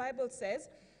 7, the Bible says,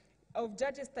 of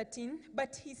Judges 13,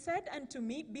 "But he said unto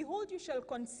me, Behold, you shall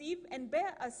conceive and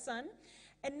bear a son,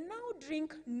 and now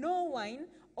drink no wine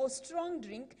or strong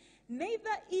drink, neither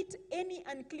eat any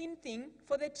unclean thing,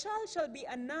 for the child shall be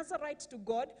a Nazarite to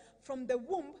God from the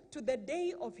womb to the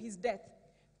day of his death."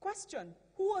 Question,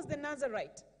 who was the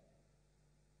Nazarite?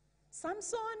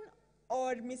 Samson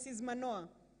or Mrs. Manoah?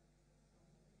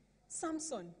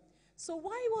 Samson. So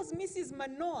why was Mrs.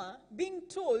 Manoah being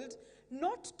told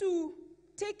not to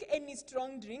take any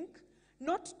strong drink,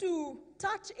 not to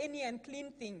touch any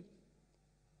unclean thing?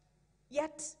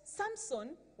 Yet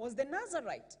Samson was the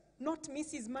Nazarite, not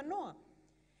Mrs. Manoah.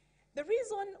 The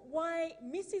reason why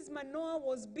Mrs. Manoah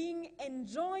was being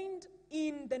enjoined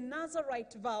in the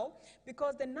Nazarite vow,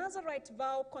 because the Nazarite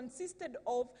vow consisted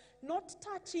of not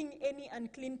touching any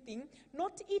unclean thing,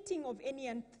 not eating of any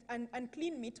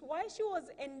unclean meat. Why she was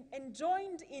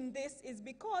enjoined in this is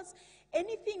because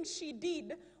anything she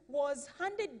did was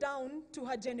handed down to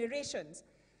her generations.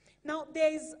 Now,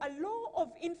 there is a law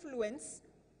of influence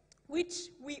which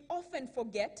we often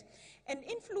forget, and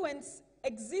influence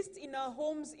exists in our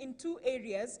homes in 2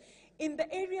 areas, in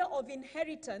the area of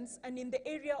inheritance and in the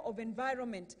area of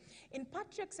environment. In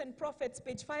Patriarchs and Prophets,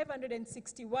 page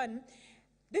 561,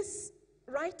 this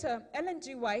writer, Ellen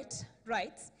G. White,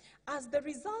 writes, "As the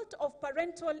result of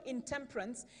parental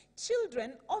intemperance,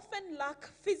 children often lack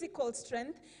physical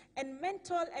strength and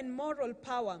mental and moral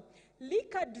power.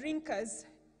 Liquor drinkers,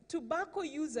 tobacco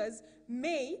users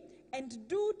may and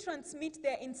do transmit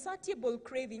their insatiable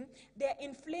craving, their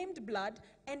inflamed blood,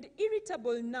 and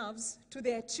irritable nerves to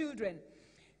their children."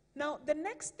 Now, the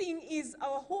next thing is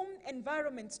our home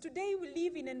environments. Today, we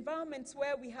live in environments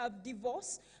where we have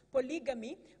divorce,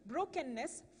 polygamy,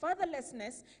 brokenness,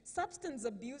 fatherlessness, substance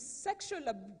abuse, sexual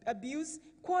abuse,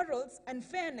 quarrels,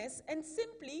 unfairness, and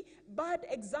simply bad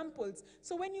examples.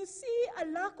 So when you see a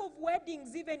lack of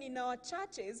weddings even in our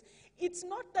churches, it's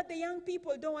not that the young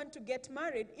people don't want to get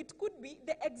married. It could be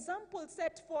the example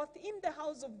set forth in the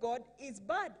house of God is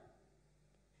bad.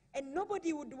 and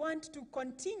nobody would want to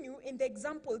continue in the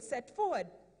example set forward.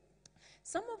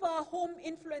 Some of our home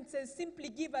influences simply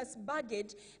give us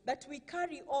baggage that we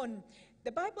carry on.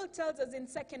 The Bible tells us in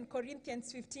 2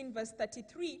 Corinthians 15 verse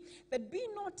 33 that be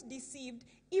not deceived,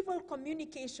 evil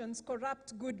communications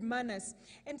corrupt good manners.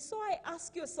 And so I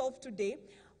ask yourself today,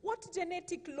 what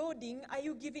genetic loading are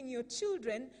you giving your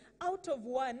children out of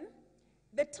one,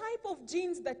 the type of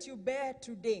genes that you bear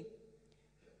today,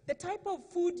 the type of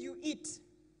food you eat,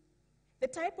 the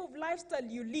type of lifestyle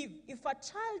you live? If a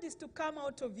child is to come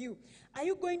out of you, are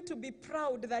you going to be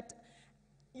proud that,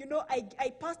 you know,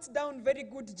 I passed down very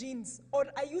good genes? Or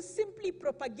are you simply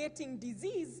propagating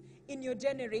disease in your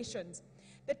generations?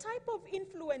 The type of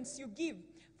influence you give,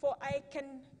 for I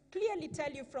can clearly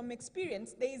tell you from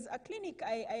experience, there is a clinic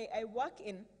I work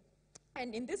in,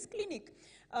 and in this clinic,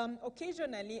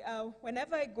 occasionally,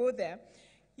 whenever I go there,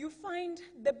 you find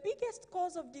the biggest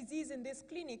cause of disease in this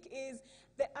clinic is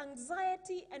the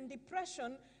anxiety and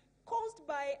depression caused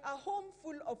by a home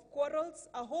full of quarrels,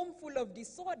 a home full of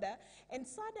disorder, and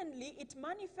suddenly it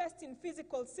manifests in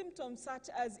physical symptoms such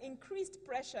as increased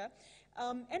pressure,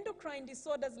 endocrine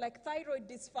disorders like thyroid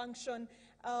dysfunction,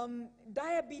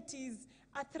 diabetes,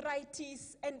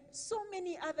 arthritis, and so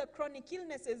many other chronic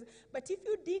illnesses. But if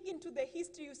you dig into the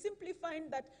history, you simply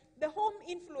find that the home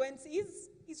influence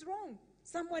is wrong.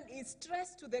 Someone is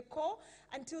stressed to the core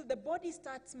until the body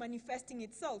starts manifesting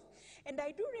itself. And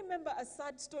I do remember a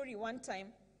sad story one time.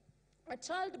 A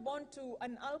child born to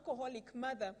an alcoholic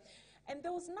mother, and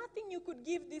there was nothing you could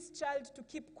give this child to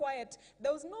keep quiet.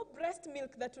 There was no breast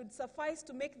milk that would suffice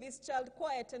to make this child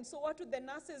quiet. And so what would the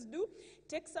nurses do?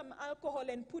 Take some alcohol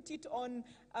and put it on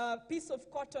a piece of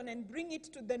cotton and bring it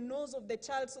to the nose of the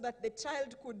child so that the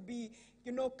child could be,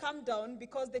 you know, calm down,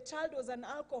 because the child was an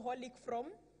alcoholic from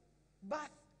birth.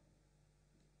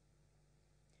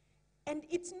 And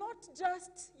it's not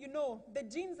just, you know, the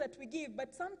genes that we give,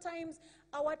 but sometimes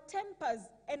our tempers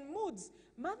and moods.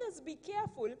 Mothers, be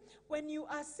careful when you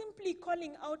are simply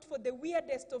calling out for the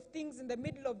weirdest of things in the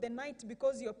middle of the night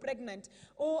because you're pregnant.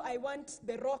 Oh, I want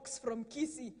the rocks from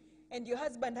Kisii. And your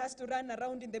husband has to run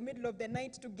around in the middle of the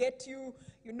night to get you,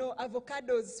 you know,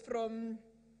 avocados from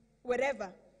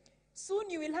wherever. Soon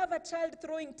you will have a child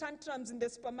throwing tantrums in the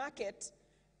supermarket.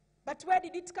 But where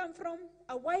did it come from?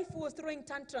 A wife who was throwing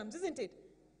tantrums, isn't it?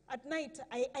 At night,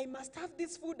 I must have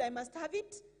this food, I must have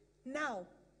it now.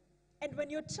 And when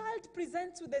your child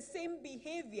presents with the same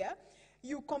behavior,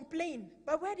 you complain.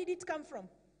 But where did it come from?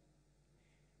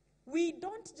 We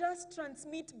don't just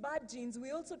transmit bad genes,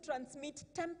 we also transmit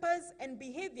tempers and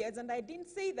behaviors. And I didn't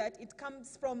say that it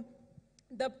comes from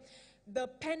the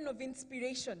pen of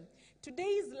inspiration.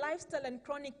 Today's lifestyle and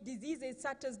chronic diseases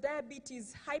such as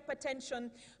diabetes,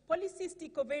 hypertension,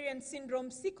 polycystic ovarian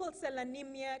syndrome, sickle cell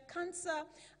anemia, cancer,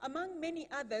 among many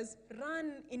others,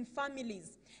 run in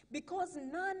families because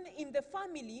none in the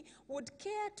family would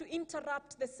care to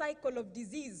interrupt the cycle of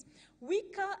disease.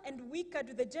 Weaker and weaker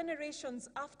do the generations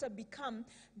after become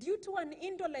due to an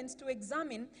indolence to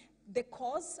examine the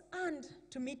cause and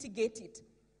to mitigate it.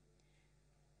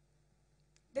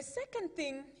 The second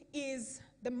thing is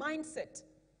the mindset.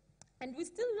 And we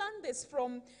still learn this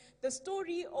from the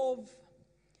story of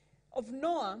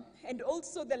Noah and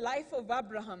also the life of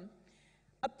Abraham.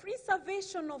 A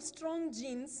preservation of strong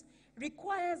genes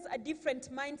requires a different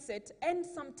mindset and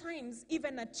sometimes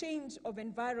even a change of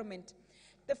environment.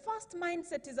 The first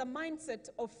mindset is a mindset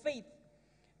of faith.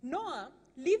 Noah,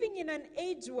 living in an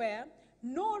age where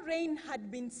no rain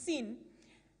had been seen,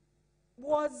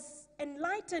 was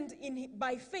enlightened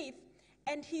by faith,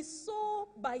 and he saw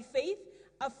by faith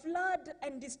a flood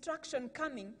and destruction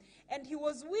coming, and he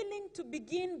was willing to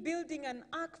begin building an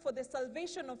ark for the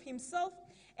salvation of himself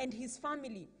and his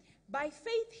family. By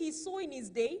faith he saw in his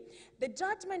day the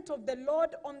judgment of the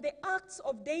Lord on the acts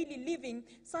of daily living,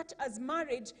 such as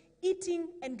marriage, eating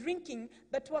and drinking,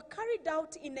 that were carried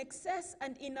out in excess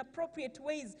and inappropriate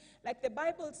ways. Like the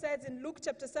Bible says in Luke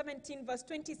chapter 17, verse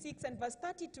 26 and verse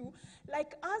 32,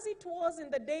 like as it was in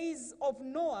the days of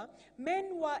Noah,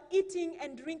 men were eating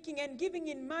and drinking and giving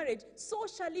in marriage, so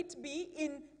shall it be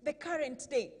in the current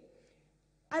day.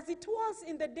 As it was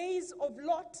in the days of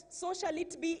Lot, so shall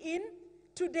it be in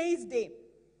today's day.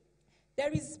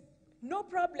 There is no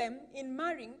problem in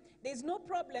marrying, there is no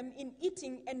problem in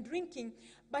eating and drinking,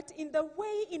 but in the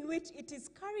way in which it is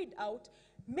carried out,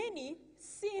 many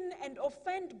sin and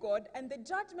offend God, and the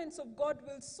judgments of God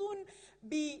will soon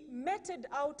be meted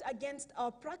out against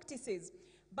our practices.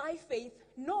 By faith,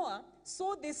 Noah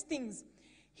saw these things.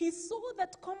 He saw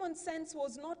that common sense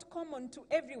was not common to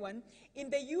everyone in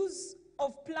the use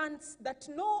of plants that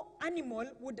no animal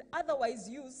would otherwise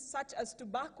use, such as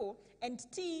tobacco and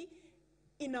tea,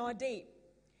 in our day.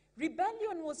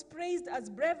 Rebellion was praised as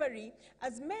bravery,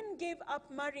 as men gave up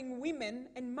marrying women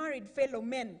and married fellow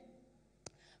men.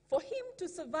 For him to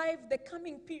survive the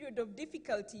coming period of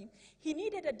difficulty, he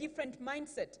needed a different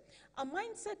mindset, a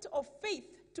mindset of faith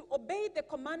to obey the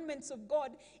commandments of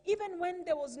God, even when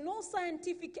there was no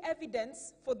scientific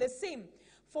evidence for the same.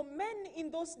 For men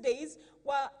in those days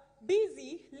were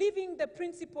busy living the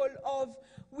principle of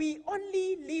we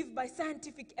only live by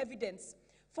scientific evidence.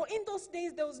 For in those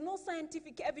days there was no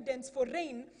scientific evidence for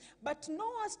rain, but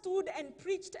Noah stood and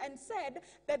preached and said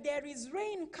that there is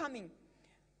rain coming.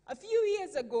 A few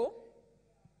years ago,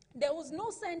 there was no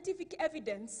scientific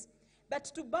evidence that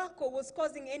tobacco was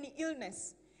causing any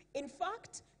illness. In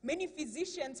fact, many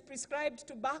physicians prescribed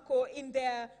tobacco in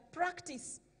their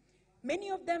practice.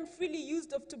 Many of them freely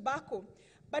used of tobacco.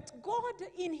 But God,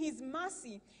 in his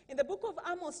mercy, in the book of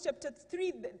Amos chapter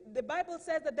 3, the Bible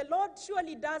says that the Lord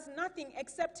surely does nothing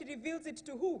except he reveals it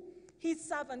to who? His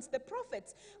servants, the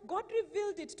prophets. God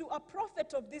revealed it to a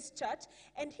prophet of this church,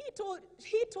 and he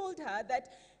told her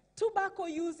that tobacco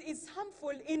use is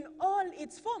harmful in all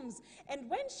its forms. And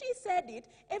when she said it,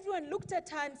 everyone looked at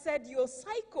her and said, "You're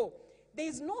psycho. There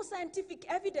is no scientific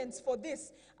evidence for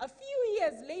this." A few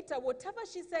years later, whatever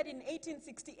she said in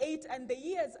 1868 and the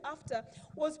years after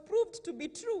was proved to be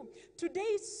true.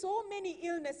 Today, so many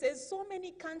illnesses, so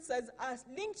many cancers are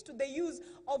linked to the use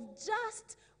of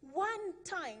just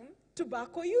one-time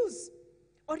tobacco use,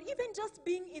 or even just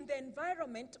being in the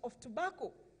environment of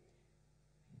tobacco.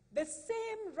 The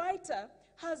same writer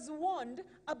has warned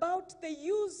about the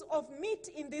use of meat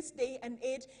in this day and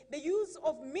age, the use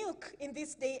of milk in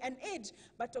this day and age.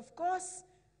 But of course,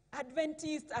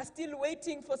 Adventists are still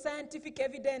waiting for scientific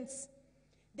evidence.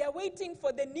 They're waiting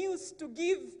for the news to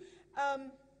give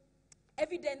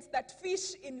evidence that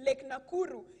fish in Lake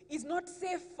Nakuru is not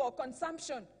safe for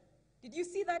consumption. Did you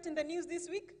see that in the news this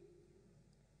week?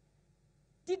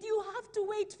 Did you have to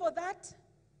wait for that,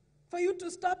 for you to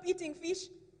stop eating fish?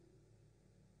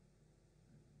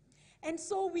 And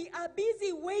so we are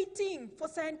busy waiting for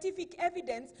scientific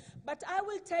evidence, but I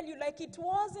will tell you, like it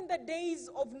was in the days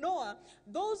of Noah,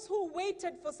 those who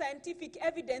waited for scientific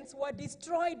evidence were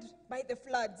destroyed by the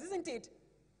floods, isn't it?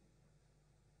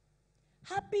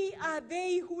 Happy are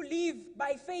they who live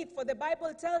by faith, for the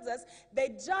Bible tells us, the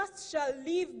just shall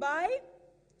live by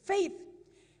faith.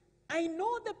 I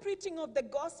know the preaching of the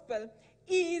gospel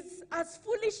is as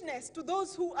foolishness to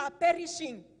those who are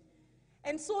perishing.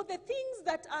 And so the things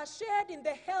that are shared in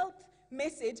the health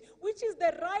message, which is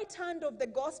the right hand of the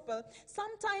gospel,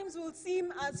 sometimes will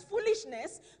seem as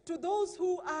foolishness to those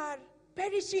who are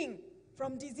perishing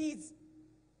from disease.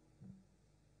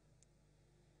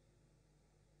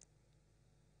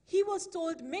 He was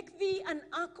told, "Make thee an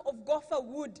ark of gopher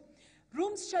wood.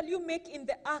 Rooms shall you make in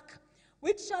the ark,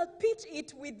 which shall pitch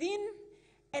it within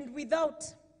and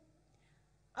without."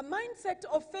 A mindset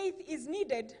of faith is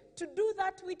needed to do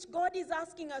that which God is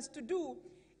asking us to do,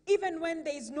 even when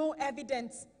there is no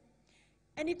evidence.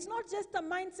 And it's not just a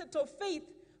mindset of faith.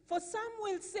 For some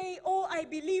will say, "Oh, I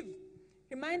believe."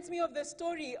 Reminds me of the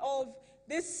story of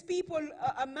this people,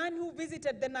 a man who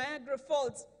visited the Niagara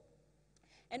Falls.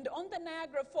 And on the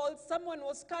Niagara Falls, someone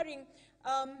was carrying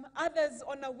others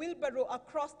on a wheelbarrow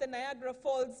across the Niagara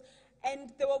Falls, and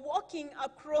they were walking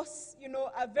across,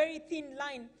 a very thin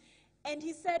line. And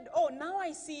he said, "Oh, now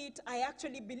I see it, I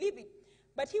actually believe it."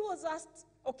 But he was asked,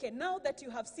 "Okay, now that you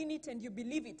have seen it and you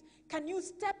believe it, can you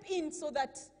step in so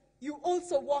that you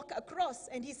also walk across?"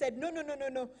 And he said, No,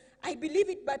 I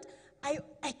believe it, but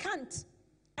I can't.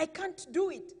 I can't do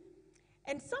it."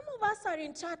 And some of us are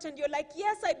in church and you're like,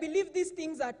 "Yes, I believe these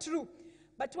things are true."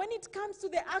 But when it comes to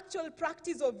the actual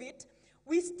practice of it,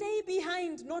 we stay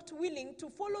behind, not willing to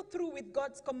follow through with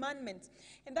God's commandments.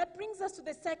 And that brings us to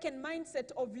the second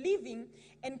mindset of living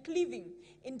and cleaving.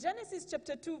 In Genesis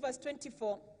chapter 2, verse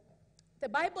 24, the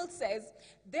Bible says,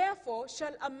 "Therefore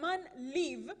shall a man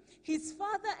leave his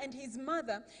father and his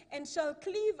mother, and shall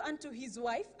cleave unto his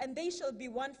wife, and they shall be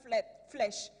one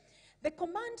flesh." The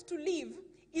command to leave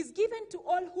is given to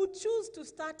all who choose to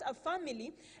start a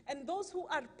family and those who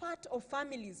are part of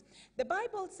families. The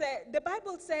Bible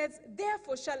says,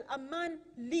 "Therefore shall a man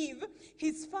leave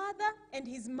his father and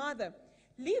his mother."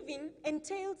 Leaving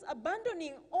entails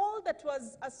abandoning all that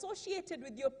was associated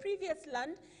with your previous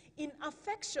land in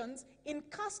affections, in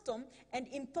custom, and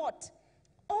in thought.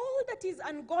 All that is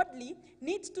ungodly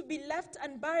needs to be left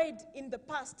and buried in the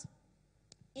past.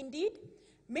 Indeed,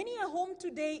 many a home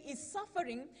today is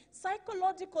suffering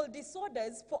psychological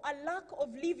disorders for a lack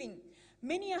of living.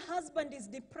 Many a husband is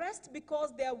depressed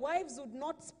because their wives would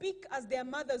not speak as their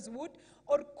mothers would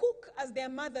or cook as their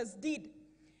mothers did.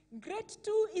 Grade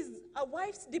 2 is a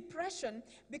wife's depression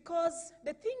because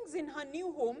the things in her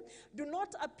new home do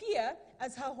not appear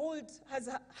as her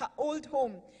old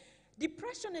home.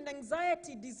 Depression and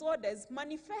anxiety disorders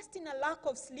manifest in a lack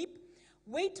of sleep,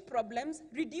 weight problems,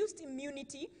 reduced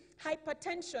immunity,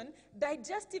 hypertension,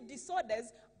 digestive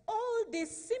disorders, all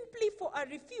this simply for a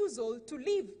refusal to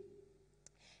live.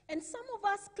 And some of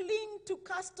us cling to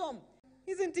custom,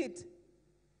 isn't it?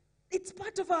 It's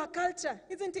part of our culture,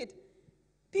 isn't it?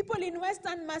 People in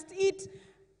Western must eat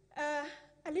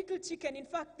a little chicken. In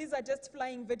fact, these are just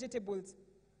flying vegetables.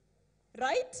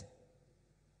 Right?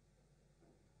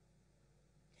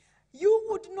 You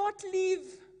would not leave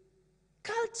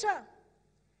culture.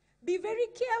 Be very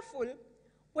careful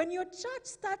when your church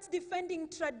starts defending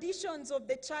traditions of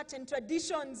the church and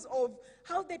traditions of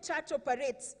how the church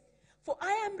operates. For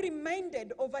I am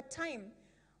reminded of a time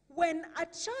when a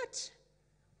church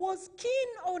was keen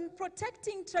on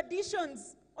protecting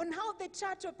traditions on how the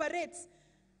church operates.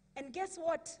 And guess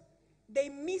what? They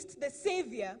missed the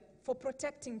Savior for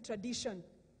protecting tradition.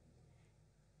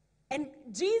 And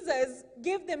Jesus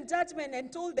gave them judgment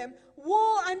and told them,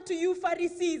 "Woe unto you,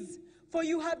 Pharisees, for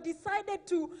you have decided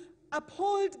to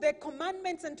uphold the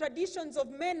commandments and traditions of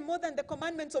men more than the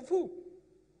commandments of who?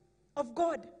 Of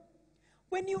God."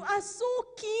 When you are so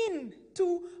keen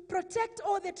to protect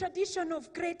all the tradition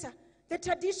of Creta, the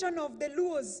tradition of the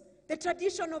Luos, the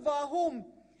tradition of our home,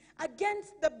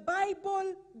 against the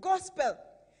Bible gospel,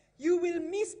 you will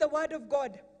miss the word of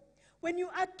God. When you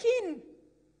are keen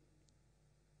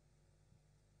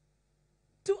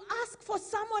to ask for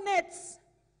someone else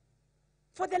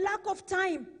for the lack of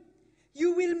time,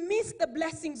 you will miss the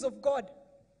blessings of God.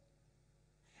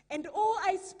 And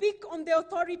I speak on the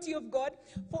authority of God,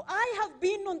 for I have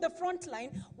been on the front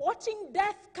line watching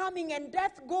death coming and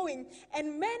death going,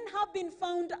 and men have been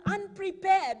found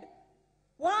unprepared.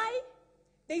 Why?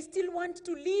 They still want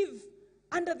to live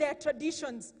under their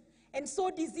traditions. And so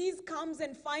disease comes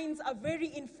and finds a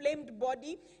very inflamed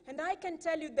body. And I can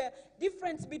tell you the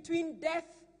difference between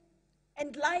death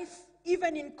and life,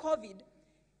 even in COVID,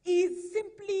 is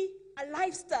simply a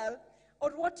lifestyle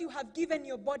or what you have given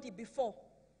your body before.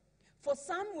 For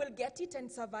some will get it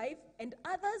and survive, and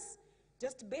others,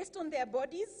 just based on their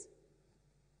bodies,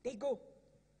 they go.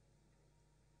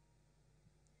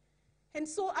 And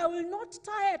so I will not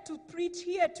tire to preach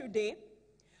here today,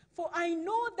 for I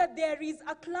know that there is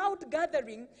a cloud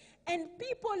gathering, and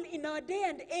people in our day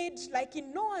and age, like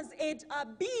in Noah's age, are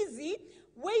busy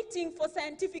waiting for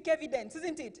scientific evidence,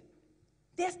 isn't it?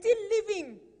 They're still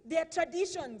living their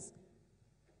traditions.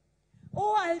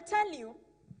 I'll tell you,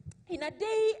 in a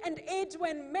day and age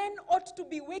when men ought to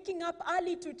be waking up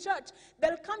early to church,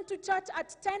 they'll come to church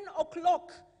at 10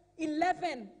 o'clock,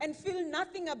 11, and feel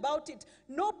nothing about it.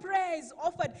 No prayer is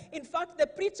offered. In fact, the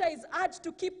preacher is urged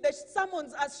to keep the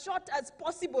sermons as short as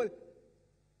possible.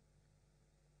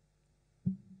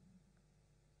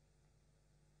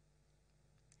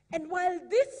 And while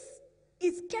this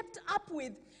is kept up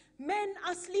with, men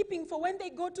are sleeping, for when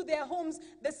they go to their homes,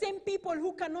 the same people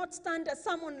who cannot stand a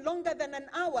sermon longer than an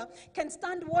hour can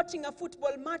stand watching a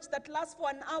football match that lasts for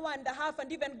an hour and a half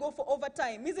and even go for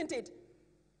overtime, isn't it?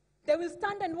 They will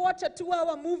stand and watch a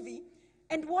 2-hour movie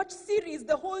and watch series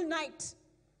the whole night.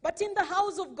 But in the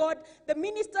house of God, the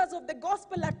ministers of the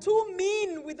gospel are too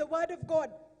mean with the word of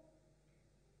God.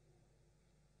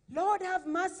 Lord, have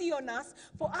mercy on us,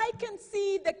 for I can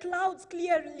see the clouds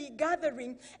clearly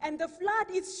gathering, and the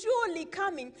flood is surely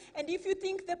coming. And if you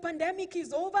think the pandemic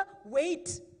is over,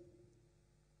 wait.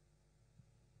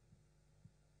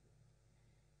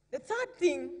 The third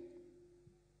thing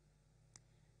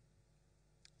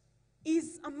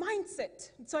is a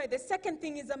mindset. The second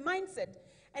thing is a mindset.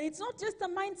 And it's not just a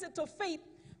mindset of faith,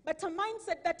 but a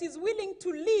mindset that is willing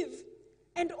to live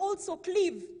and also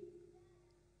cleave.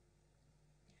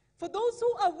 For those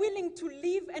who are willing to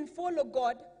live and follow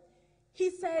God,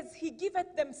 he says he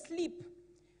giveth them sleep.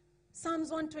 Psalms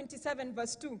 127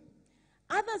 verse 2.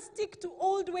 Others stick to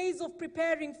old ways of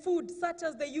preparing food, such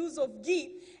as the use of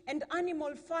ghee and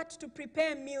animal fat to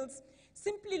prepare meals,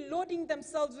 simply loading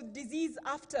themselves with disease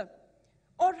after.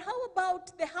 Or how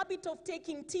about the habit of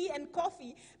taking tea and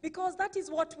coffee, because that is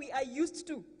what we are used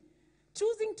to.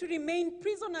 Choosing to remain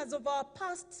prisoners of our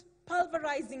past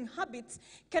pulverizing habits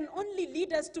can only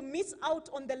lead us to miss out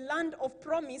on the land of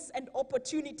promise and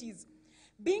opportunities.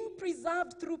 Being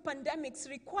preserved through pandemics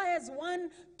requires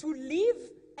one to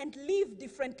live and live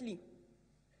differently.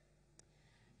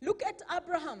 Look at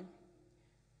Abraham.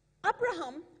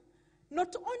 Abraham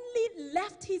not only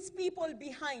left his people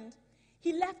behind,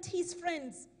 He left his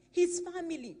friends, his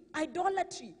family,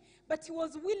 idolatry, but he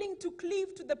was willing to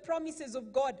cleave to the promises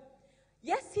of God.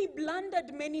 Yes, he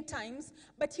blundered many times,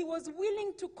 but he was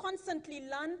willing to constantly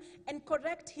learn and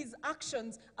correct his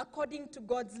actions according to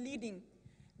God's leading.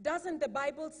 Doesn't the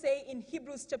Bible say in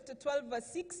Hebrews chapter 12 verse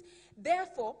 6,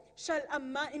 therefore shall a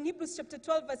man, in Hebrews chapter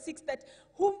 12 verse 6, that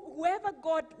whoever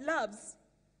God loves,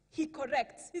 he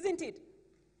corrects, isn't it?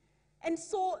 And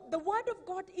so the word of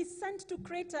God is sent to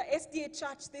Crater SDA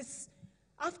Church this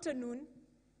afternoon,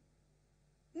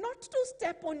 not to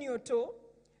step on your toe,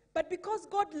 but because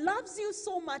God loves you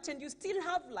so much and you still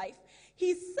have life,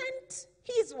 he sent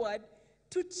his word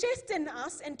to chasten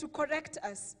us and to correct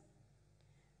us.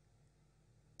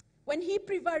 When he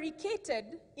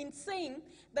prevaricated in saying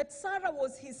that Sarah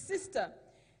was his sister,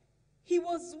 he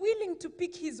was willing to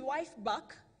pick his wife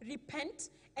back, repent,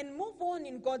 and move on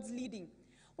in God's leading.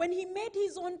 When he made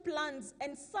his own plans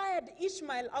and sired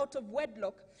Ishmael out of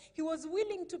wedlock, he was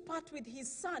willing to part with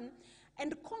his son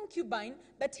and concubine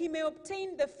that he may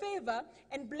obtain the favor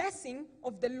and blessing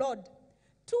of the Lord.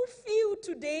 Too few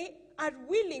today are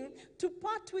willing to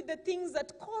part with the things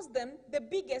that cause them the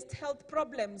biggest health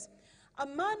problems. A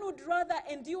man would rather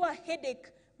endure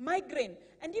headache, migraine,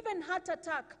 and even heart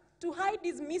attack to hide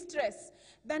his mistress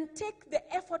than take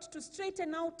the effort to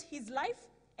straighten out his life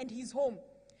and his home.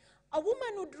 A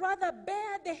woman would rather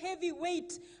bear the heavy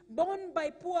weight borne by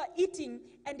poor eating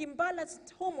and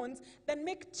imbalanced hormones than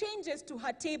make changes to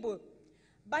her table.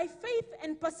 By faith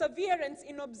and perseverance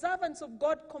in observance of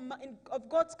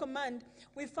God's command,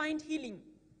 we find healing.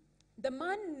 The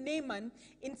man Naaman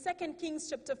in 2 Kings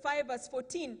chapter 5 verse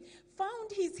 14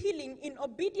 found his healing in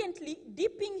obediently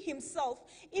dipping himself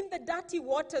in the dirty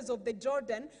waters of the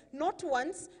Jordan, not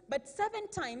once, but 7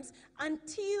 times,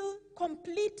 until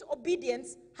complete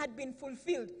obedience had been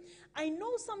fulfilled. I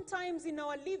know sometimes in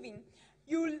our living,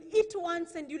 you'll eat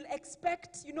once and you'll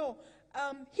expect,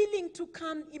 healing to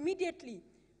come immediately.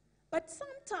 But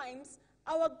sometimes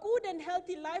our good and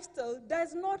healthy lifestyle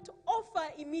does not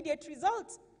offer immediate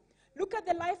results. Look at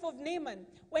the life of Naaman.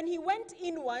 When he went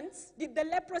in once, did the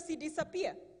leprosy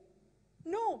disappear?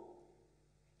 No.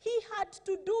 He had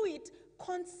to do it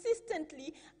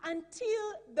consistently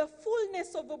until the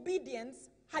fullness of obedience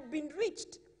had been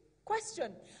reached.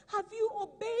 Question: have you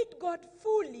obeyed God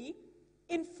fully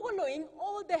in following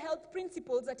all the health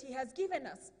principles that he has given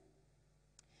us?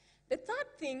 The third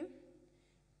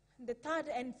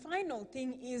and final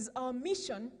thing is our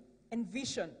mission and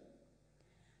vision.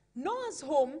 Noah's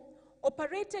home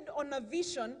operated on a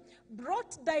vision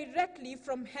brought directly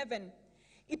from heaven.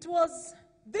 It was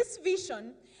this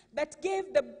vision that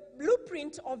gave the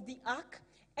blueprint of the ark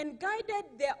and guided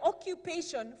their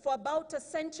occupation for about a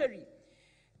century.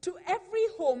 To every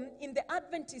home in the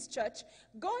Adventist church,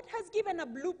 God has given a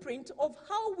blueprint of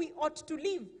how we ought to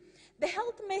live. The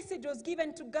health message was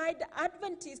given to guide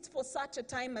Adventists for such a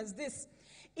time as this.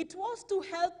 It was to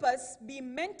help us be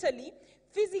mentally,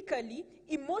 physically,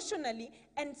 emotionally,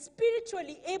 and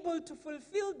spiritually able to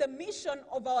fulfill the mission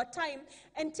of our time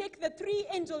and take the 3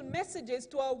 angel messages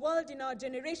to our world in our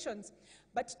generations.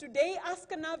 But today,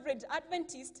 ask an average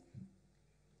Adventist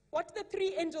what the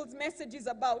 3 angels message is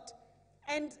about,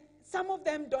 and some of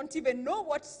them don't even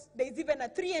know there's even a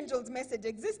 3 angels message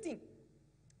existing.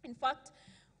 In fact,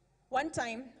 one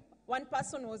time, one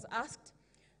person was asked,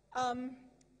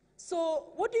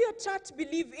 so what do your church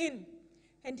believe in?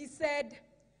 And he said,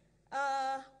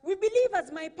 we believe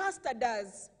as my pastor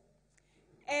does.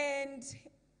 And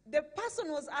the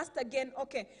person was asked again,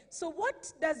 okay, so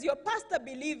what does your pastor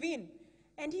believe in?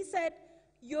 And he said,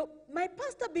 my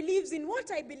pastor believes in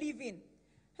what I believe in.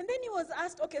 And then he was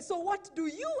asked, okay, so what do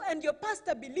you and your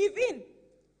pastor believe in?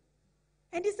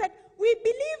 And he said, we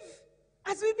believe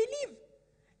as we believe.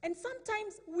 And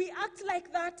sometimes we act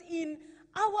like that in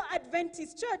our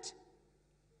Adventist church.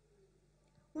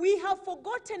 We have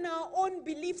forgotten our own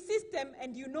belief system,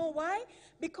 and you know why?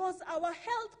 Because our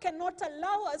health cannot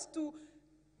allow us to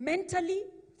mentally,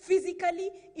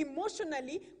 physically,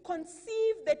 emotionally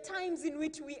conceive the times in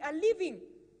which we are living.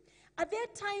 Are there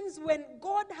times when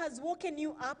God has woken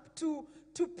you up to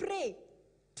pray,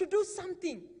 to do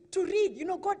something, to read?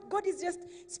 God is just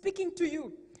speaking to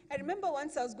you. I remember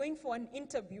once I was going for an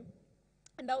interview,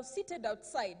 and I was seated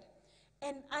outside.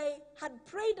 And I had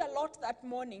prayed a lot that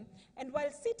morning, and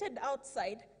while seated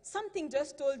outside, something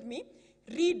just told me,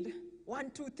 read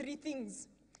 1, 2, 3 things.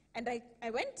 And I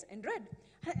went and read.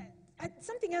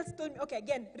 Something else told me, okay,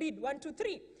 again, read 1, 2,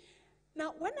 3.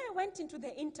 Now, when I went into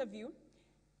the interview,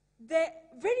 the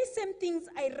very same things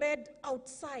I read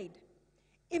outside,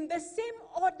 in the same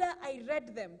order I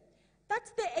read them,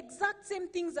 that's the exact same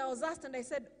things I was asked, and I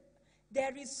said,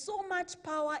 There is so much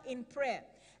power in prayer.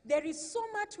 There is so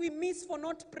much we miss for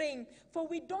not praying, for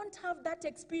we don't have that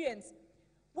experience.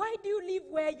 Why do you live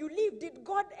where you live? Did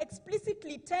God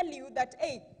explicitly tell you that,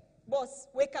 hey, boss,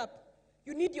 wake up.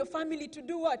 You need your family to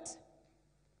do what?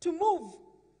 To move.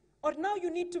 Or now you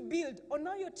need to build. Or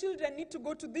now your children need to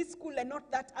go to this school and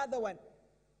not that other one.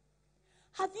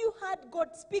 Have you had God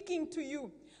speaking to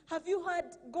you? Have you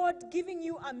had God giving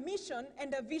you a mission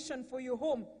and a vision for your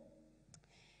home?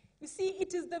 You see,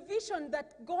 it is the vision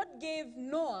that God gave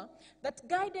Noah that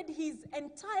guided his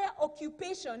entire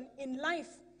occupation in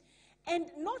life.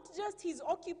 And not just his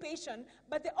occupation,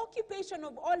 but the occupation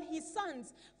of all his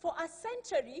sons. For a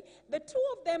century, the two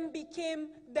of them became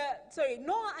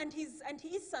Noah and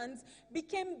his sons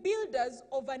became builders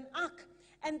of an ark.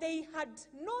 And they had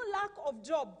no lack of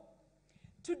job.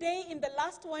 Today, in the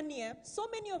last 1 year, so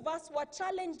many of us were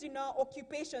challenged in our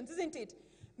occupations, isn't it?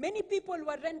 Many people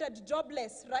were rendered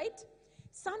jobless, right?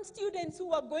 Some students who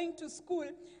were going to school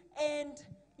and,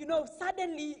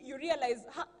 suddenly you realize,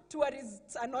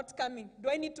 tourists are not coming. Do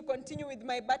I need to continue with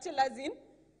my bachelor's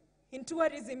in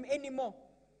tourism anymore?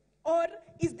 Or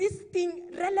is this thing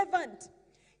relevant?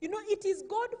 It is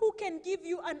God who can give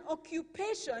you an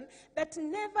occupation that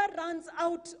never runs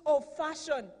out of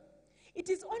fashion. It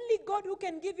is only God who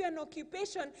can give you an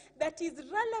occupation that is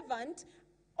relevant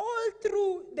all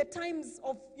through the times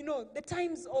of the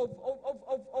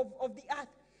earth.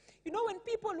 When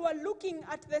people were looking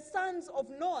at the sons of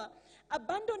Noah,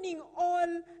 abandoning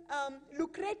all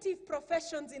lucrative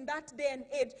professions in that day and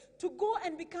age to go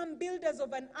and become builders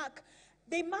of an ark,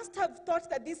 they must have thought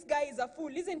that this guy is a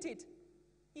fool, isn't it?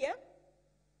 Yeah?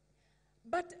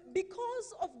 But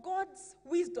because of God's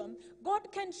wisdom,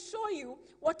 God can show you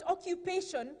what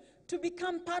occupation to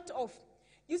become part of.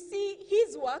 You see,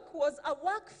 his work was a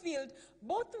work filled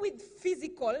both with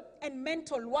physical and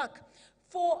mental work.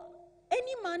 For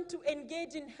any man to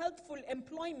engage in healthful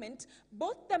employment,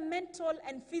 both the mental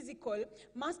and physical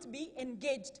must be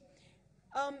engaged.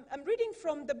 I'm reading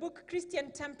from the book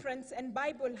Christian Temperance and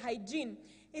Bible Hygiene.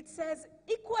 It says,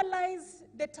 equalize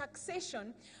the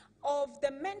taxation of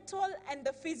the mental and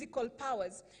the physical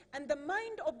powers, and the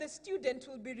mind of the student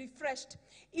will be refreshed.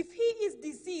 If he is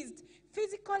diseased,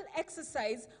 physical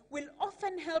exercise will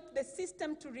often help the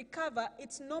system to recover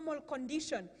its normal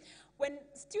condition. When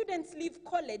students leave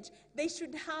college, they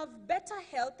should have better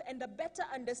health and a better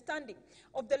understanding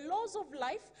of the laws of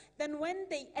life than when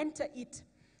they enter it.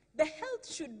 The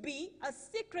health should be as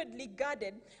sacredly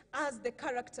guarded as the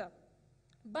character.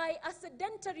 By a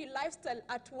sedentary lifestyle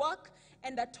at work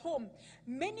and at home,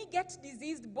 many get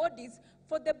diseased bodies,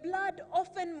 for the blood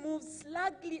often moves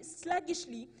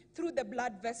sluggishly through the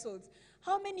blood vessels.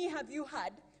 How many have you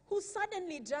had who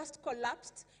suddenly just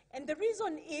collapsed? And the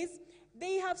reason is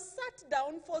they have sat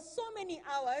down for so many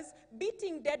hours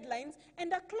beating deadlines,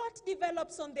 and a clot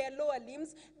develops on their lower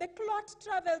limbs. The clot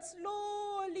travels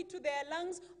slowly to their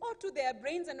lungs or to their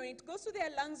brains, and when it goes to their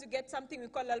lungs, you get something we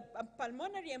call a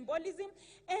pulmonary embolism,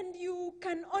 and you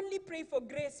can only pray for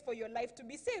grace for your life to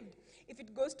be saved. If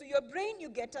it goes to your brain, you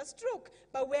get a stroke.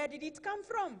 But where did it come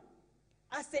from?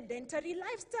 A sedentary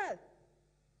lifestyle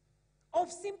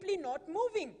of simply not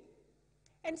moving.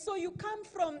 And so you come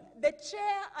from the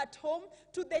chair at home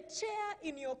to the chair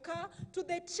in your car to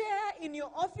the chair in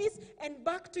your office and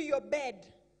back to your bed,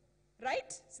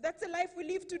 right? So that's the life we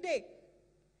live today.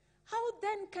 How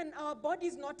then can our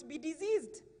bodies not be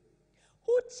diseased?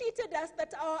 Who cheated us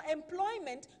that our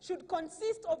employment should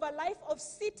consist of a life of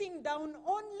sitting down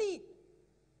only?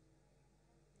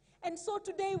 And so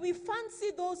today we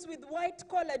fancy those with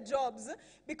white-collar jobs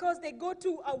because they go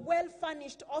to a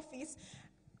well-furnished office,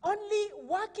 only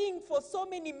working for so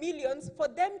many millions for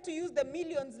them to use the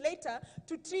millions later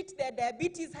to treat their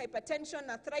diabetes, hypertension,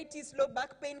 arthritis, low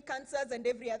back pain, cancers, and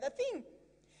every other thing.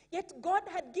 Yet God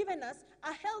had given us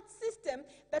a health system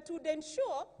that would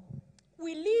ensure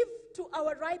we live to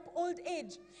our ripe old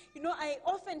age. I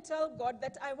often tell God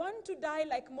that I want to die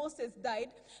like Moses died,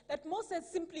 that Moses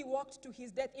simply walked to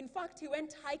his death. In fact, he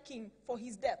went hiking for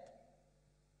his death.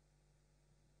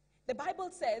 The Bible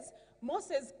says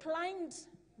Moses climbed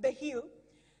the hill,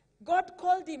 God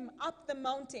called him up the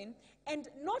mountain, and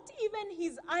not even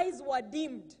his eyes were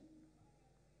dimmed.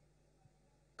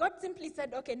 God simply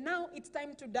said, okay, now it's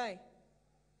time to die.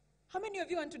 How many of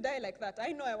you want to die like that?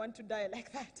 I know I want to die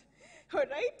like that. All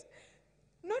right?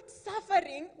 Not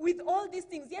suffering with all these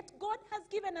things, yet God has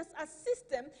given us a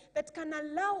system that can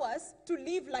allow us to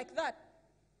live like that.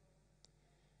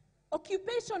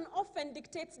 Occupation often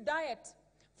dictates diet.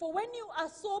 For when you are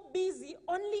so busy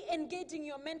only engaging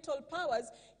your mental powers,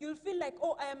 you'll feel like,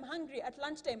 oh, I am hungry at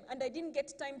lunchtime and I didn't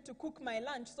get time to cook my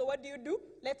lunch. So what do?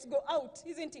 Let's go out,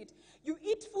 isn't it? You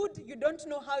eat food, you don't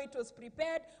know how it was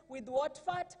prepared, with what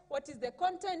fat, what is the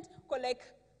content, like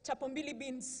chapombili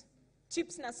beans,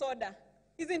 chips na soda,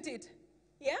 isn't it?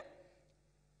 Yeah?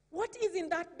 What is in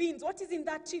that beans? What is in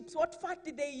that chips? What fat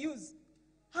did they use?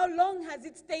 How long has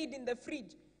it stayed in the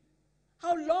fridge?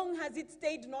 How long has it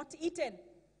stayed not eaten?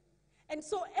 And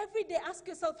so every day ask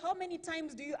yourself, how many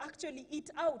times do you actually eat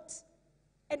out?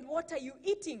 And what are you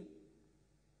eating?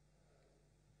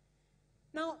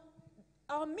 Now,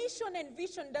 our mission and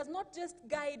vision does not just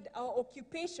guide our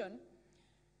occupation,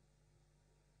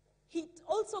 it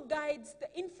also guides the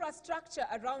infrastructure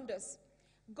around us.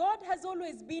 God has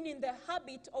always been in the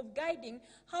habit of guiding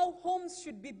how homes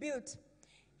should be built.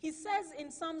 He says in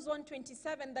Psalms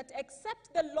 127 that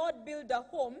except the Lord build a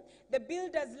home, the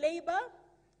builders labor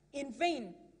in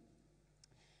vain.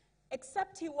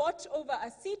 Except he watch over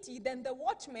a city, then the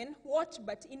watchmen watch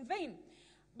but in vain.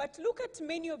 But look at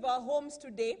many of our homes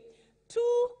today,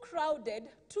 too crowded,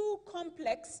 too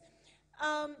complex,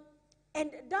 and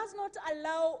does not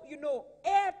allow,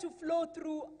 air to flow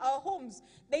through our homes.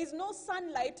 There is no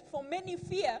sunlight, for many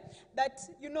fear that,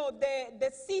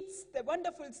 the seats, the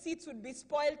wonderful seats would be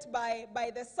spoilt by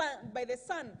the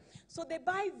sun. So they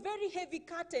buy very heavy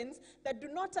curtains that do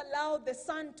not allow the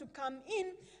sun to come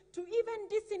in to even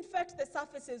disinfect the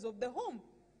surfaces of the home.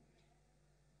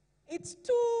 It's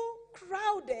too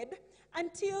crowded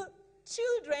until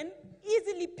children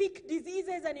easily pick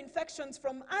diseases and infections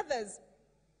from others.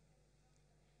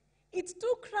 It's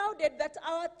too crowded that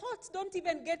our thoughts don't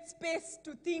even get space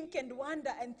to think and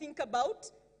wonder and think about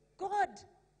God.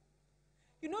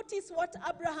 You notice what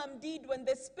Abraham did when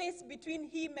the space between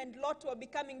him and Lot were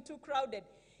becoming too crowded.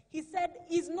 He said,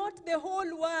 is not the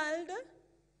whole world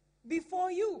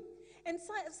before you? And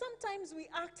so, sometimes we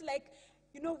act like,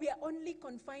 we are only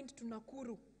confined to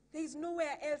Nakuru. There is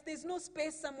nowhere else. There's no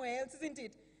space somewhere else, isn't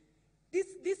it?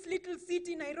 This little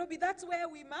city, Nairobi, that's where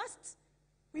we must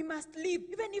live,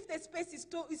 even if the space is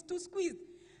too squeezed.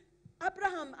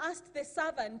 Abraham asked the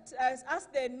servant,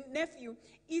 asked the nephew,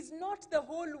 is not the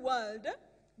whole world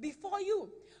before you?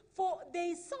 For there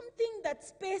is something that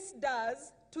space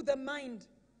does to the mind.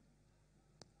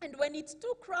 And when it's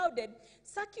too crowded,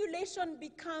 circulation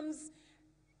becomes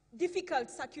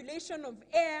difficult. Circulation of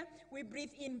air, we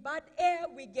breathe in bad air,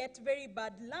 we get very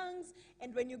bad lungs,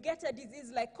 and when you get a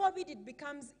disease like COVID, it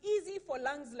becomes easy for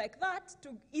lungs like that to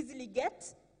easily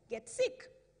get sick.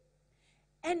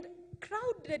 And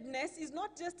crowdedness is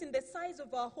not just in the size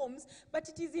of our homes, but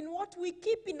it is in what we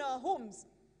keep in our homes.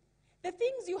 The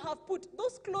things you have put,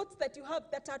 those clothes that you have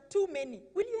that are too many,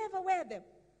 will you ever wear them?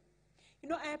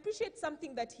 I appreciate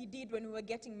something that he did when we were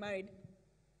getting married.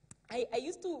 I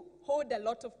used to hoard a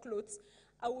lot of clothes.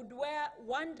 I would wear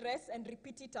one dress and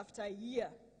repeat it after a year.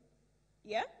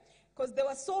 Yeah? Because there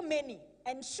were so many.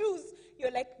 And shoes,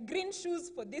 you're like green shoes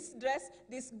for this dress,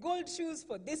 this gold shoes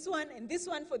for this one, and this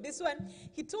one for this one.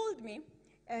 He told me,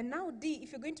 now, Dee,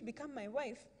 if you're going to become my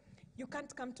wife, you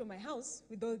can't come to my house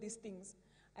with all these things.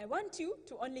 I want you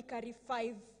to only carry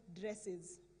 5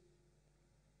 dresses.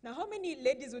 Now, how many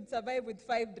ladies would survive with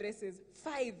 5 dresses?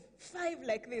 5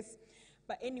 like this.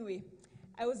 But anyway,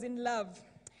 I was in love.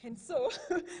 And so,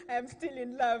 I am still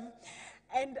in love.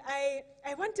 And I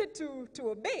wanted to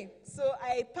obey. So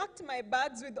I packed my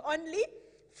bags with only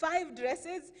 5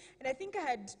 dresses, and I think I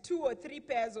had 2 or 3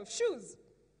 pairs of shoes.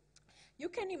 You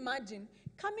can imagine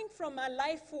coming from a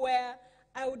life where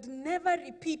I would never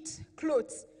repeat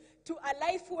clothes to a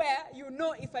life where,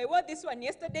 if I wore this one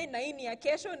yesterday, na hii ni ya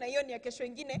kesho, na hiyo ni ya kesho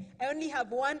ingine, I only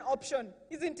have one option,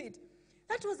 isn't it?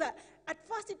 That was at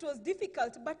first it was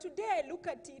difficult, but today I look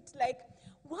at it like,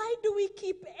 why do we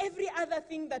keep every other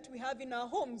thing that we have in our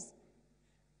homes?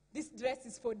 This dress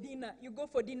is for dinner. You go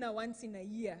for dinner once in a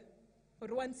year or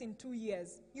once in 2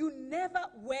 years. You never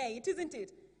wear it, isn't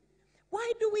it?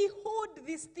 Why do we hoard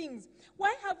these things?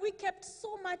 Why have we kept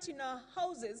so much in our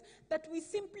houses that we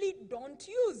simply don't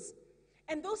use?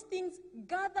 And those things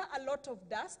gather a lot of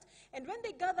dust. And when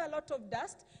they gather a lot of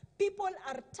dust, people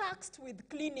are taxed with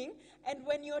cleaning. And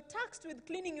when you're taxed with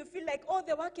cleaning, you feel like,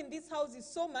 the work in this house is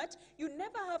so much. You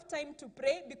never have time to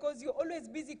pray because you're always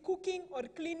busy cooking or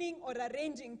cleaning or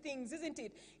arranging things, isn't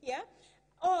it? Yeah?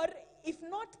 Or if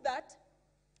not that,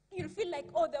 you'll feel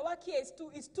like, the work here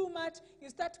is too much. You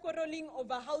start quarreling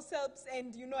over house helps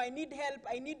and, I need help.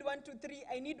 I need 1, 2, 3.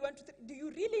 I need 1, 2, 3. Do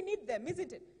you really need them,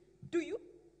 isn't it? Do you?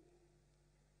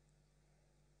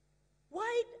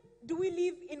 Why do we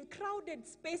live in crowded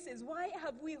spaces? Why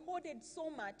have we hoarded so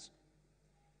much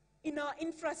in our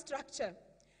infrastructure?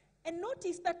 And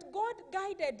notice that God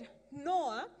guided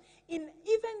Noah in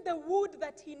even the wood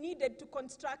that he needed to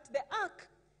construct the ark.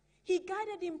 He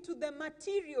guided him to the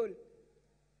material.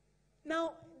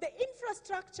 Now, the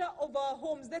infrastructure of our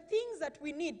homes, the things that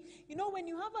we need, you know, when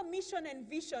you have a mission and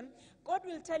vision, God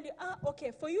will tell you,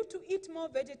 okay, for you to eat more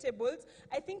vegetables,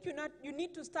 I think you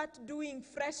need to start doing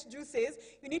fresh juices.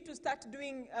 You need to start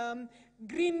doing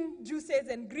green juices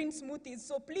and green smoothies.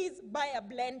 So please buy a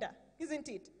blender, isn't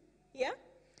it? Yeah?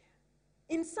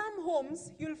 In some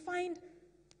homes, you'll find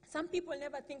some people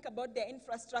never think about their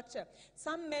infrastructure.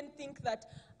 Some men think that,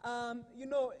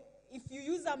 if you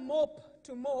use a mop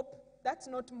to mop, that's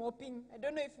not mopping. I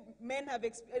don't know if women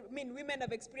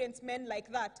have experienced men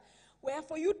like that, where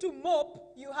for you to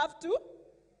mop, you have to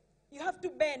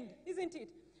bend, isn't it?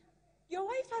 Your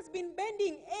wife has been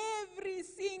bending every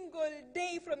single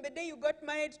day from the day you got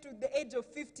married to the age of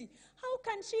 50. How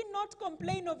can she not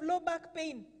complain of low back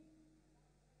pain?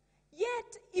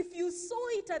 Yet, if you saw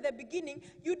it at the beginning,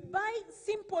 you'd buy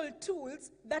simple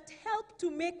tools that help to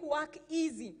make work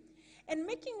easy. And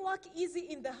making work easy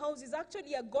in the house is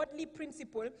actually a godly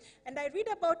principle. And I read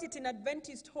about it in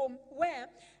Adventist Home, where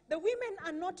the women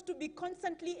are not to be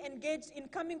constantly engaged in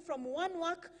coming from one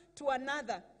work to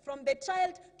another, from the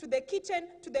child to the kitchen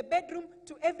to the bedroom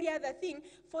to every other thing,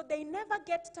 for they never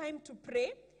get time to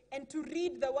pray and to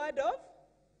read the word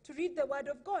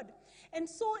of God. And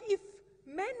so if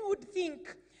men would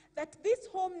think that this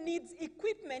home needs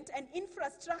equipment and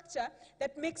infrastructure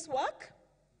that makes work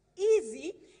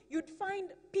easy, you'd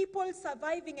find people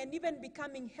surviving and even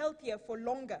becoming healthier for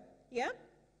longer. Yeah?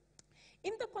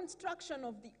 In the construction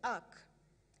of the ark,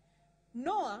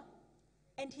 Noah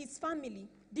and his family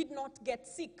did not get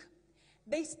sick.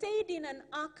 They stayed in an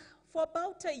ark for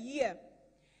about a year.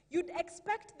 You'd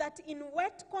expect that in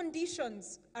wet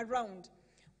conditions around,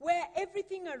 where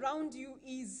everything around you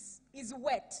is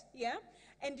wet, yeah?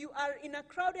 And you are in a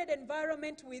crowded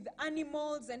environment with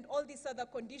animals and all these other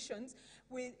conditions,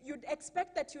 you'd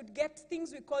expect that you'd get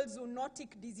things we call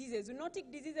zoonotic diseases.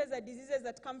 Zoonotic diseases are diseases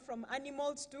that come from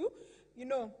animals to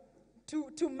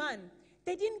man.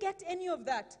 They didn't get any of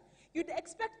that. You'd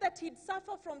expect that he'd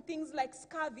suffer from things like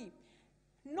scurvy.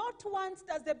 Not once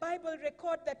does the Bible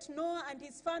record that Noah and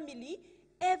his family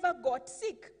ever got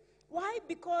sick. Why?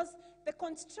 Because the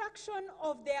construction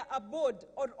of their abode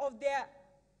or of their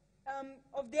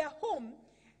home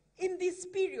in this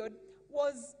period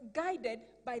was guided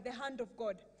by the hand of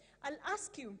God. I'll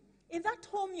ask you, in that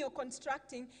home you're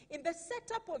constructing, in the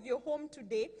setup of your home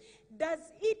today, does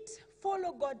it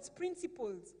follow God's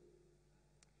principles?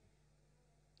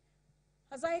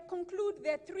 As I conclude,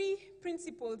 there are 3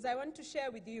 principles I want to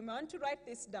share with you. I want to write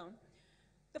this down.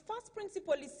 The first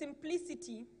principle is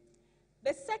simplicity.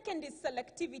 The second is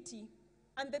selectivity.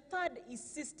 And the third is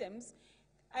systems.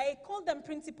 I call them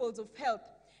principles of health.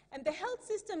 And the health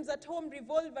systems at home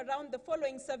revolve around the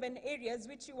following 7 areas,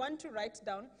 which you want to write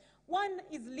down. 1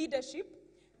 is leadership.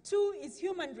 2 is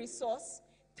human resource.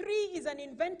 3 is an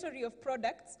inventory of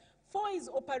products. 4 is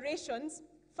operations.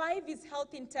 5 is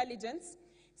health intelligence.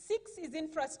 6 is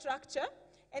infrastructure.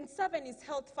 And 7 is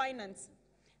health finance.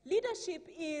 Leadership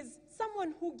is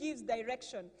someone who gives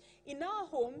direction. In our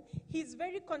home, he's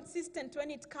very consistent when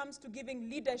it comes to giving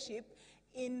leadership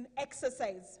in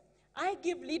exercise. I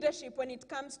give leadership when it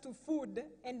comes to food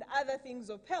and other things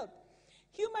of health.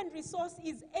 Human resource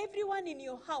is everyone in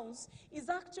your house is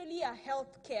actually a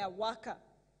healthcare worker.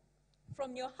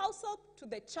 From your household to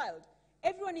the child,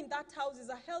 everyone in that house is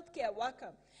a healthcare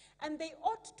worker. And they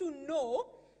ought to know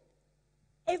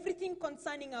everything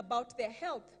concerning about their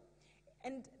health.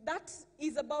 And that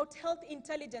is about health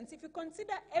intelligence. If you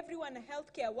consider everyone a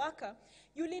healthcare worker,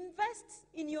 you'll invest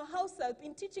in your house help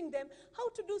in teaching them how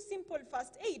to do simple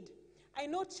first aid. I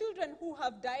know children who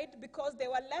have died because they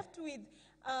were left with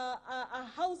a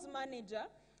house manager,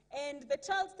 and the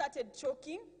child started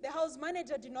choking. The house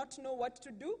manager did not know what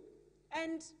to do,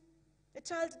 and the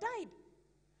child died.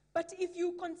 But if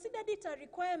you considered it a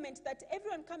requirement that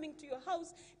everyone coming to your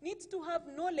house needs to have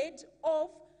knowledge of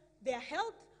their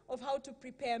health, of how to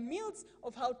prepare meals,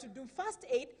 of how to do first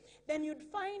aid, then you'd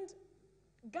find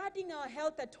guarding our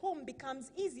health at home becomes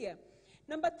easier.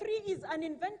 Number 3 is an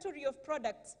inventory of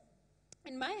products.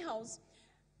 In my house,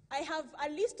 I have a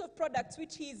list of products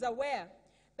which he is aware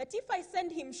that if I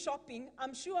send him shopping,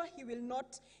 I'm sure he will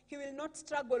not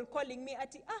struggle calling me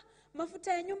ati, mafuta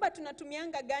ya nyumba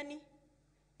tunatumianga gani?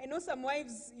 I know some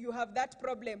wives, you have that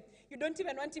problem. You don't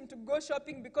even want him to go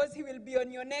shopping because he will be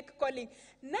on your neck calling.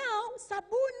 Now,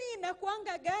 sabuni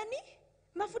inakuanga gani?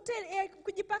 Mafuta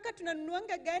kujipaka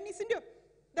tunanunuanga gani? Sindio?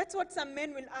 That's what some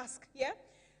men will ask, yeah?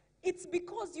 It's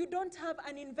because you don't have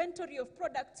an inventory of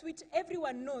products which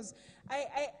everyone knows.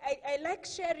 I like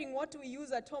sharing what we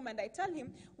use at home, and I tell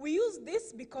him, we use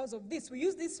this because of this. We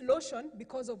use this lotion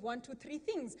because of 1, 2, 3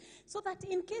 things. So that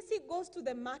in case he goes to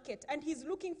the market and he's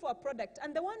looking for a product,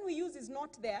 and the one we use is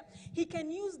not there, he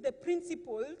can use the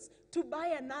principles to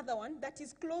buy another one that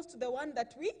is close to the one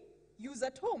that we use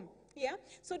at home. Yeah?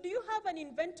 So do you have an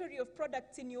inventory of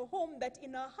products in your home that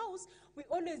in our house, we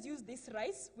always use this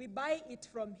rice, we buy it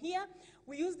from here,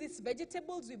 we use these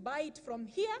vegetables, we buy it from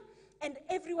here, and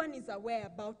everyone is aware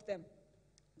about them.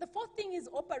 The fourth thing is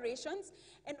operations,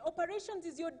 and operations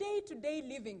is your day-to-day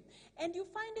living. And you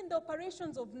find in the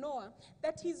operations of Noah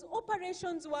that his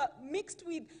operations were mixed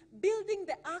with building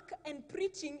the ark and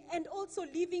preaching and also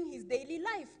living his daily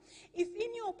life. If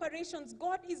in your operations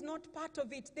God is not part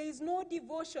of it, there is no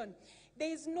devotion,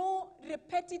 there is no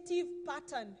repetitive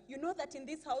pattern. You know that in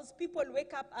this house, people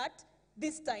wake up at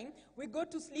this time, we go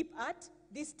to sleep at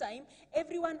this time,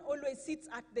 everyone always sits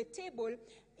at the table.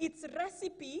 It's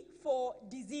recipe for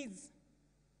disease.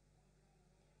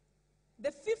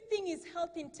 The fifth thing is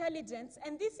health intelligence,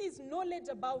 and this is knowledge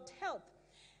about health.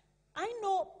 I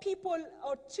know people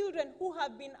or children who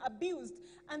have been abused,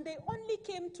 and they only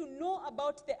came to know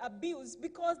about the abuse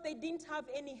because they didn't have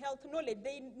any health knowledge.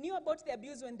 They knew about the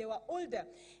abuse when they were older.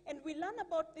 And we learn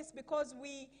about this because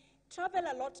we travel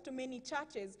a lot to many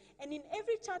churches, and in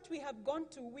every church we have gone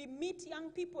to, we meet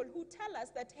young people who tell us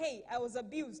that, hey, I was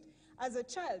abused as a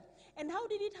child. And how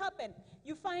did it happen?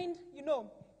 You find,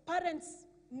 parents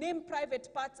name private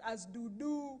parts as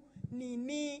Dudu,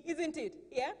 Nini, isn't it?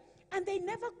 Yeah? And they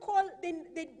never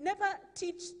never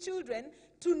teach children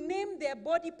to name their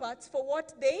body parts for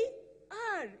what they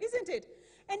are, isn't it?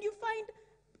 And you find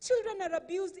children are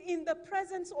abused in the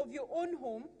presence of your own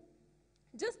home,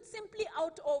 just simply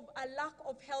out of a lack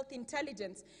of health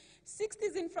intelligence. Sixth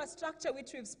is infrastructure,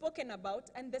 which we've spoken about.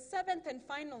 And the seventh and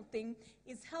final thing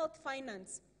is health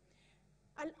finance.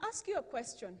 I'll ask you a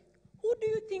question. Who do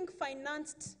you think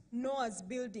financed Noah's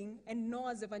building and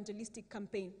Noah's evangelistic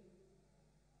campaign?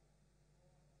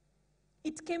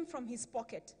 It came from his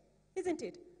pocket, isn't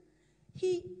it?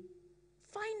 He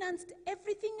financed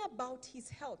everything about his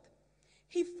health.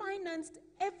 He financed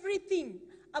everything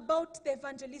about the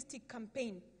evangelistic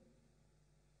campaign.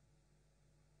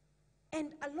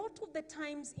 And a lot of the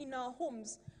times in our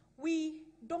homes, we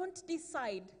don't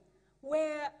decide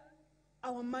where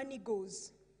our money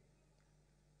goes.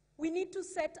 We need to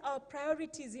set our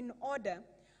priorities in order.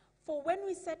 For when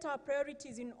we set our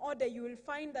priorities in order, you will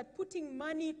find that putting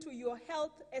money to your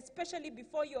health, especially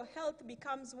before your health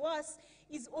becomes worse,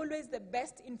 is always the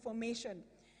best information.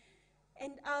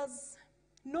 And as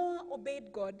Noah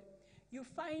obeyed God, you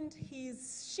find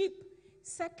his sheep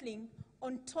settling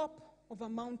on top of a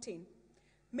mountain.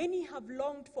 Many have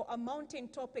longed for a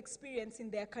mountaintop experience in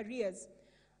their careers,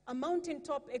 a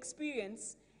mountaintop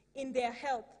experience in their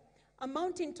health, a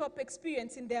mountaintop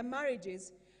experience in their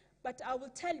marriages. But I will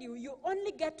tell you, you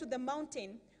only get to the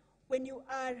mountain when you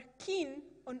are keen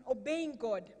on obeying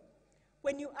God,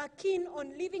 when you are keen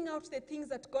on living out the things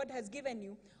that God has given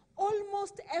you.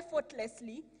 Almost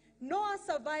effortlessly, Noah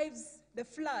survives the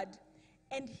flood,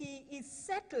 and he is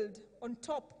settled on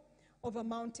top of a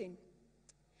mountain.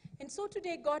 And so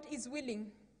today, God is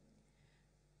willing.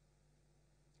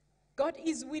 God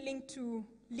is willing to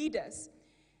lead us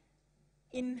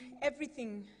in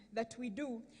everything that we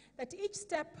do, that each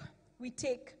step we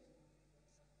take,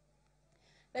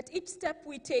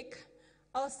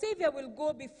 our Savior will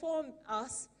go before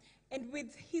us, and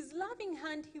with his loving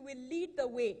hand, he will lead the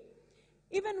way.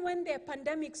 Even when there are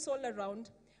pandemics all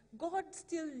around, God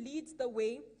still leads the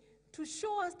way to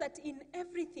show us that in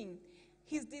everything,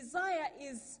 his desire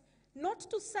is not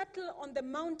to settle on the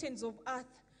mountains of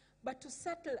earth, but to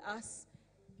settle us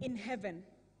in heaven,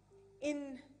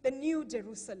 in the New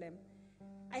Jerusalem.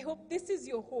 I hope this is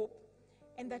your hope,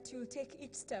 and that you'll take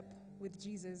each step with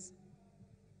Jesus.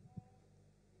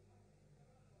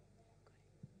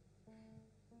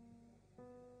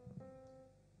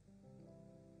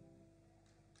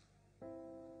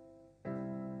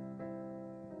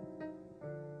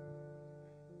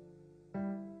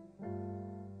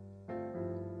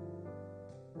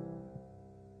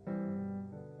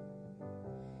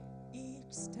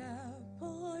 Each step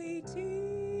I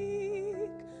take,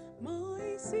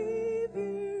 my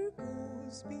Savior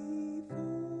goes before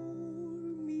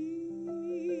me,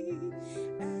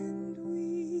 and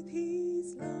with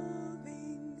his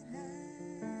loving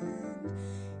hand,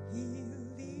 he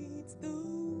leads the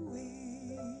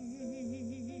way.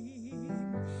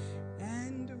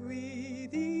 And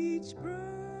with each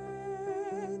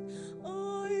breath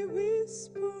I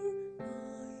whisper,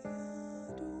 I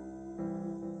adore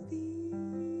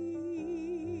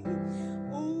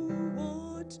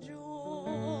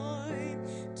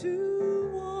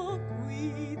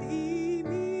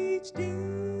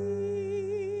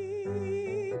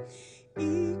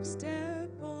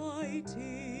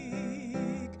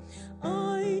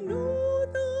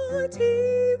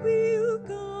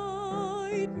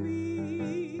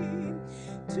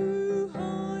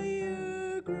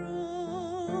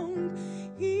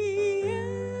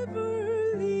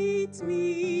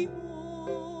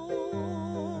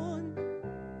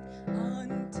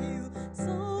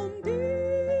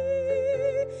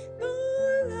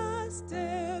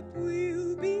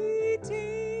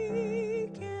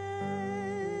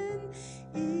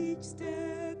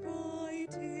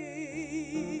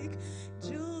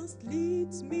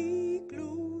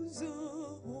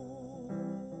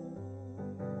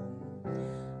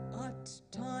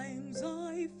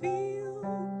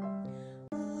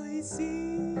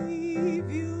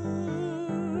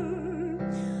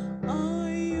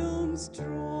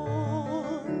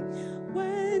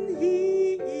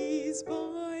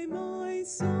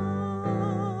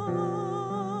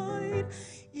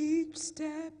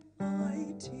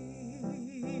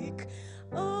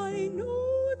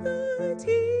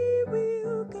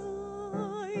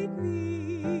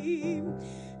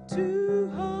to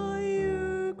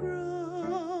higher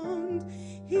ground.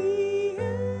 He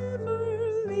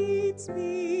ever leads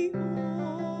me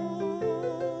on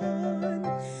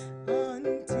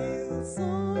until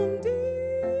someday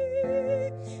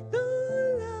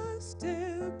the last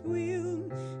step will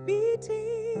be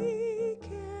taken.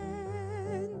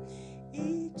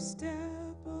 Each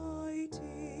step I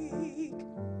take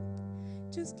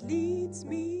just leads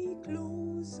me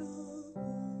closer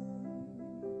home.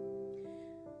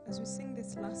 As we sing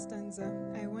this last stanza,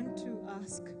 I want to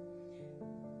ask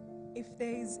if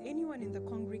there is anyone in the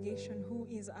congregation who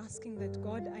is asking that,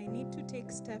 God, I need to take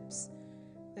steps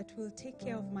that will take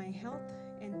care of my health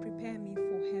and prepare me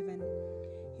for heaven.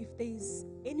 If there is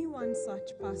anyone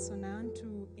such person, I want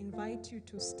to invite you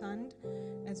to stand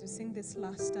as we sing this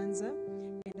last stanza.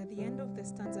 And at the end of the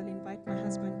stanza, I'll invite my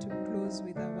husband to close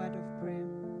with a word of prayer.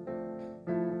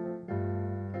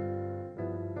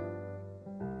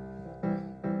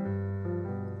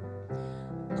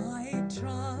 I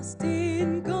trust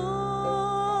in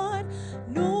God,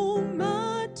 no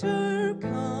matter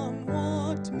come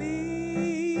what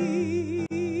may,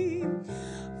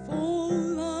 for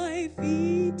life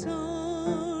eternal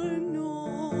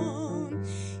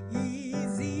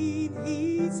is in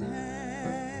His hand.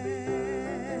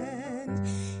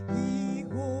 He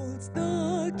holds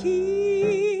the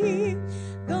key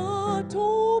that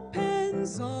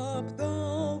opens up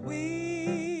the way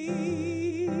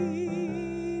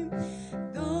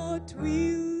that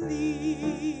will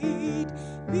lead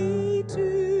me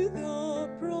to the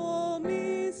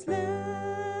promised land.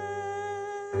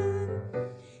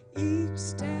 Each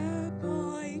step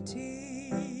I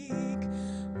take,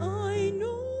 I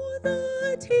know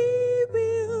that He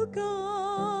will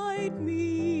guide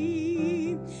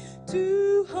me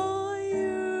to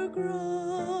higher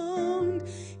ground.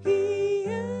 He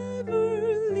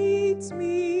ever leads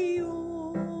me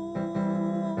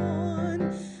on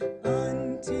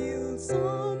until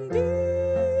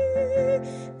someday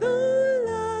the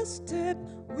last step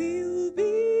will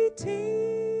be taken.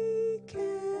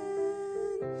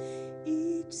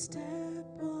 Each step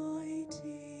I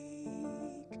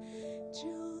take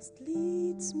just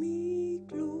leads me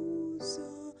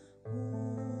closer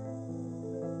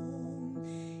home.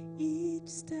 Each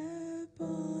step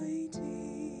I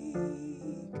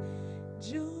take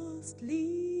just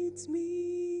leads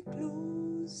me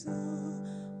closer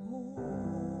home.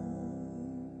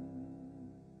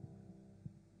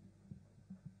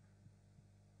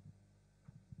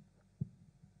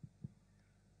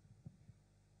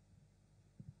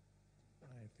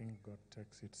 I think God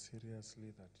takes it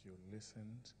seriously that you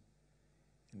listened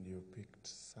and you picked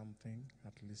something,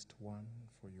 at least one,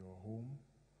 for your home,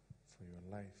 for your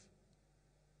life.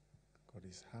 God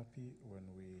is happy when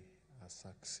we are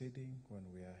succeeding, when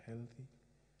we are healthy.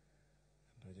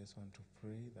 And I just want to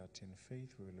pray that in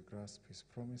faith we will grasp His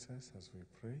promises as we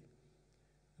pray.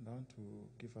 And I want to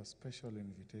give a special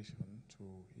invitation to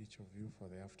each of you for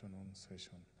the afternoon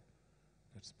session.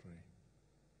 Let's pray.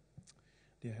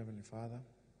 Dear Heavenly Father,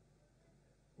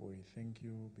 we thank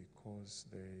you because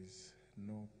there is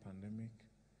no pandemic,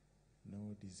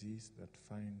 no disease that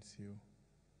finds you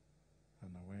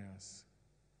unawares.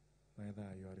 Neither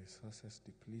are your resources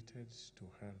depleted to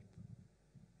help.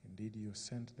 Indeed, you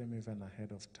sent them even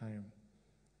ahead of time.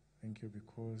 Thank you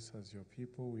because as your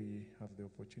people we have the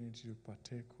opportunity to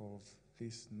partake of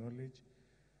this knowledge,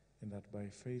 and that by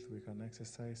faith we can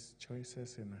exercise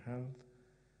choices in health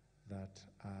that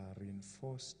are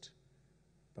reinforced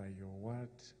by your word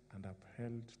and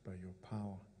upheld by your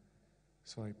power.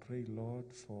 So I pray,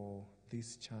 Lord, for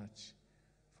this church,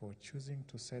 for choosing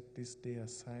to set this day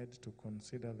aside to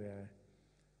consider their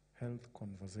health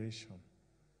conversation.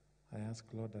 I ask,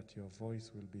 Lord, that your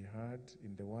voice will be heard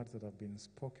in the words that have been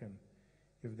spoken.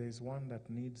 If there is one that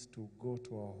needs to go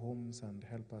to our homes and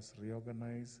help us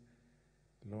reorganize,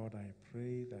 Lord, I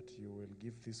pray that you will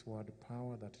give this word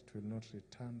power, that it will not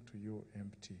return to you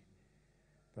empty.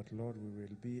 But Lord, we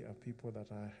will be a people that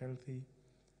are healthy.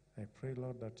 I pray,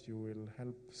 Lord, that you will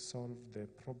help solve the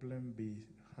problem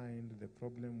behind the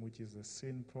problem, which is the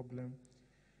sin problem.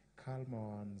 Calm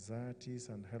our anxieties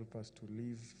and help us to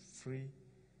live free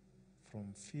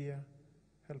from fear.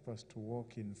 Help us to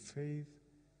walk in faith.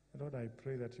 Lord, I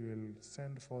pray that you will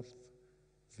send forth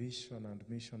vision and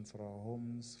mission for our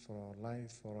homes, for our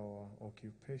life, for our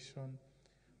occupation,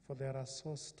 for they are a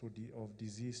source of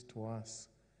disease to us.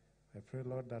 I pray,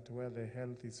 Lord, that where the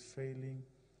health is failing,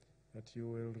 that you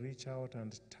will reach out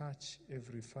and touch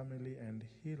every family and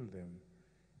heal them.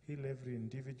 Heal every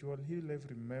individual, heal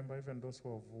every member, even those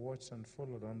who have watched and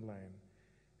followed online.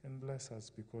 and bless us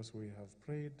because we have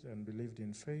prayed and believed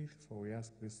in faith, for we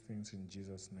ask these things in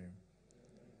Jesus' name.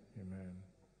 Amen.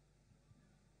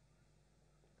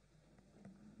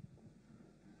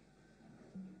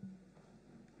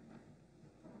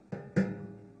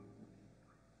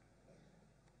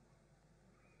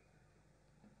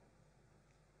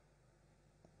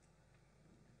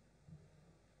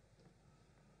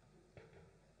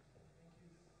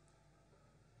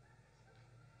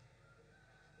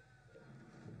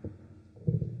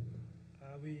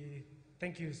 We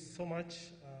thank you so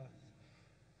much,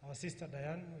 our sister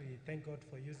Diane. We thank God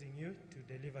for using you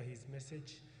to deliver his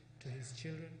message to his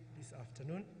children this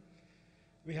afternoon.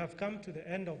 We have come to the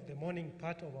end of the morning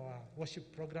part of our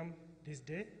worship program this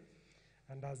day.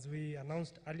 And as we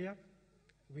announced earlier,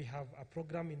 we have a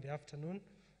program in the afternoon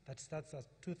that starts at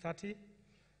 2:30,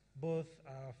 both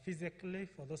physically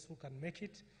for those who can make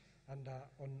it and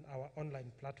on our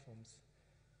online platforms.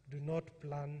 Do not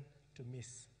plan to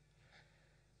miss.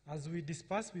 As we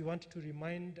disperse, we want to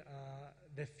remind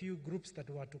the few groups that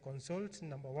were to consult.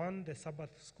 Number one, the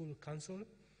Sabbath School Council.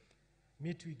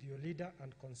 Meet with your leader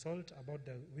and consult about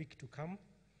the week to come.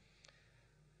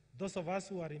 Those of us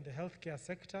who are in the healthcare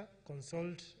sector,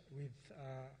 consult with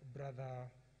Brother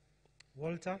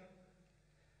Walter.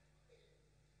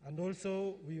 And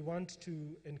also, we want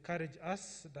to encourage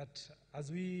us that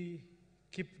as we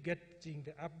keep getting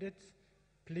the updates,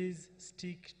 please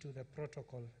stick to the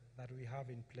protocol that we have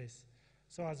in place.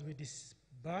 So as we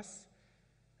disperse,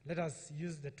 let us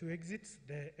use the two exits.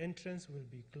 The entrance will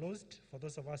be closed for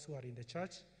those of us who are in the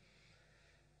church.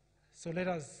 So let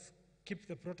us keep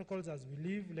the protocols as we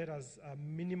leave. Let us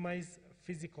minimize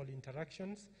physical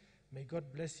interactions. May God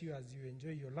bless you as you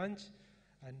enjoy your lunch,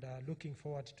 and looking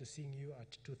forward to seeing you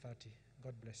at 2:30.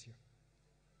 God bless you.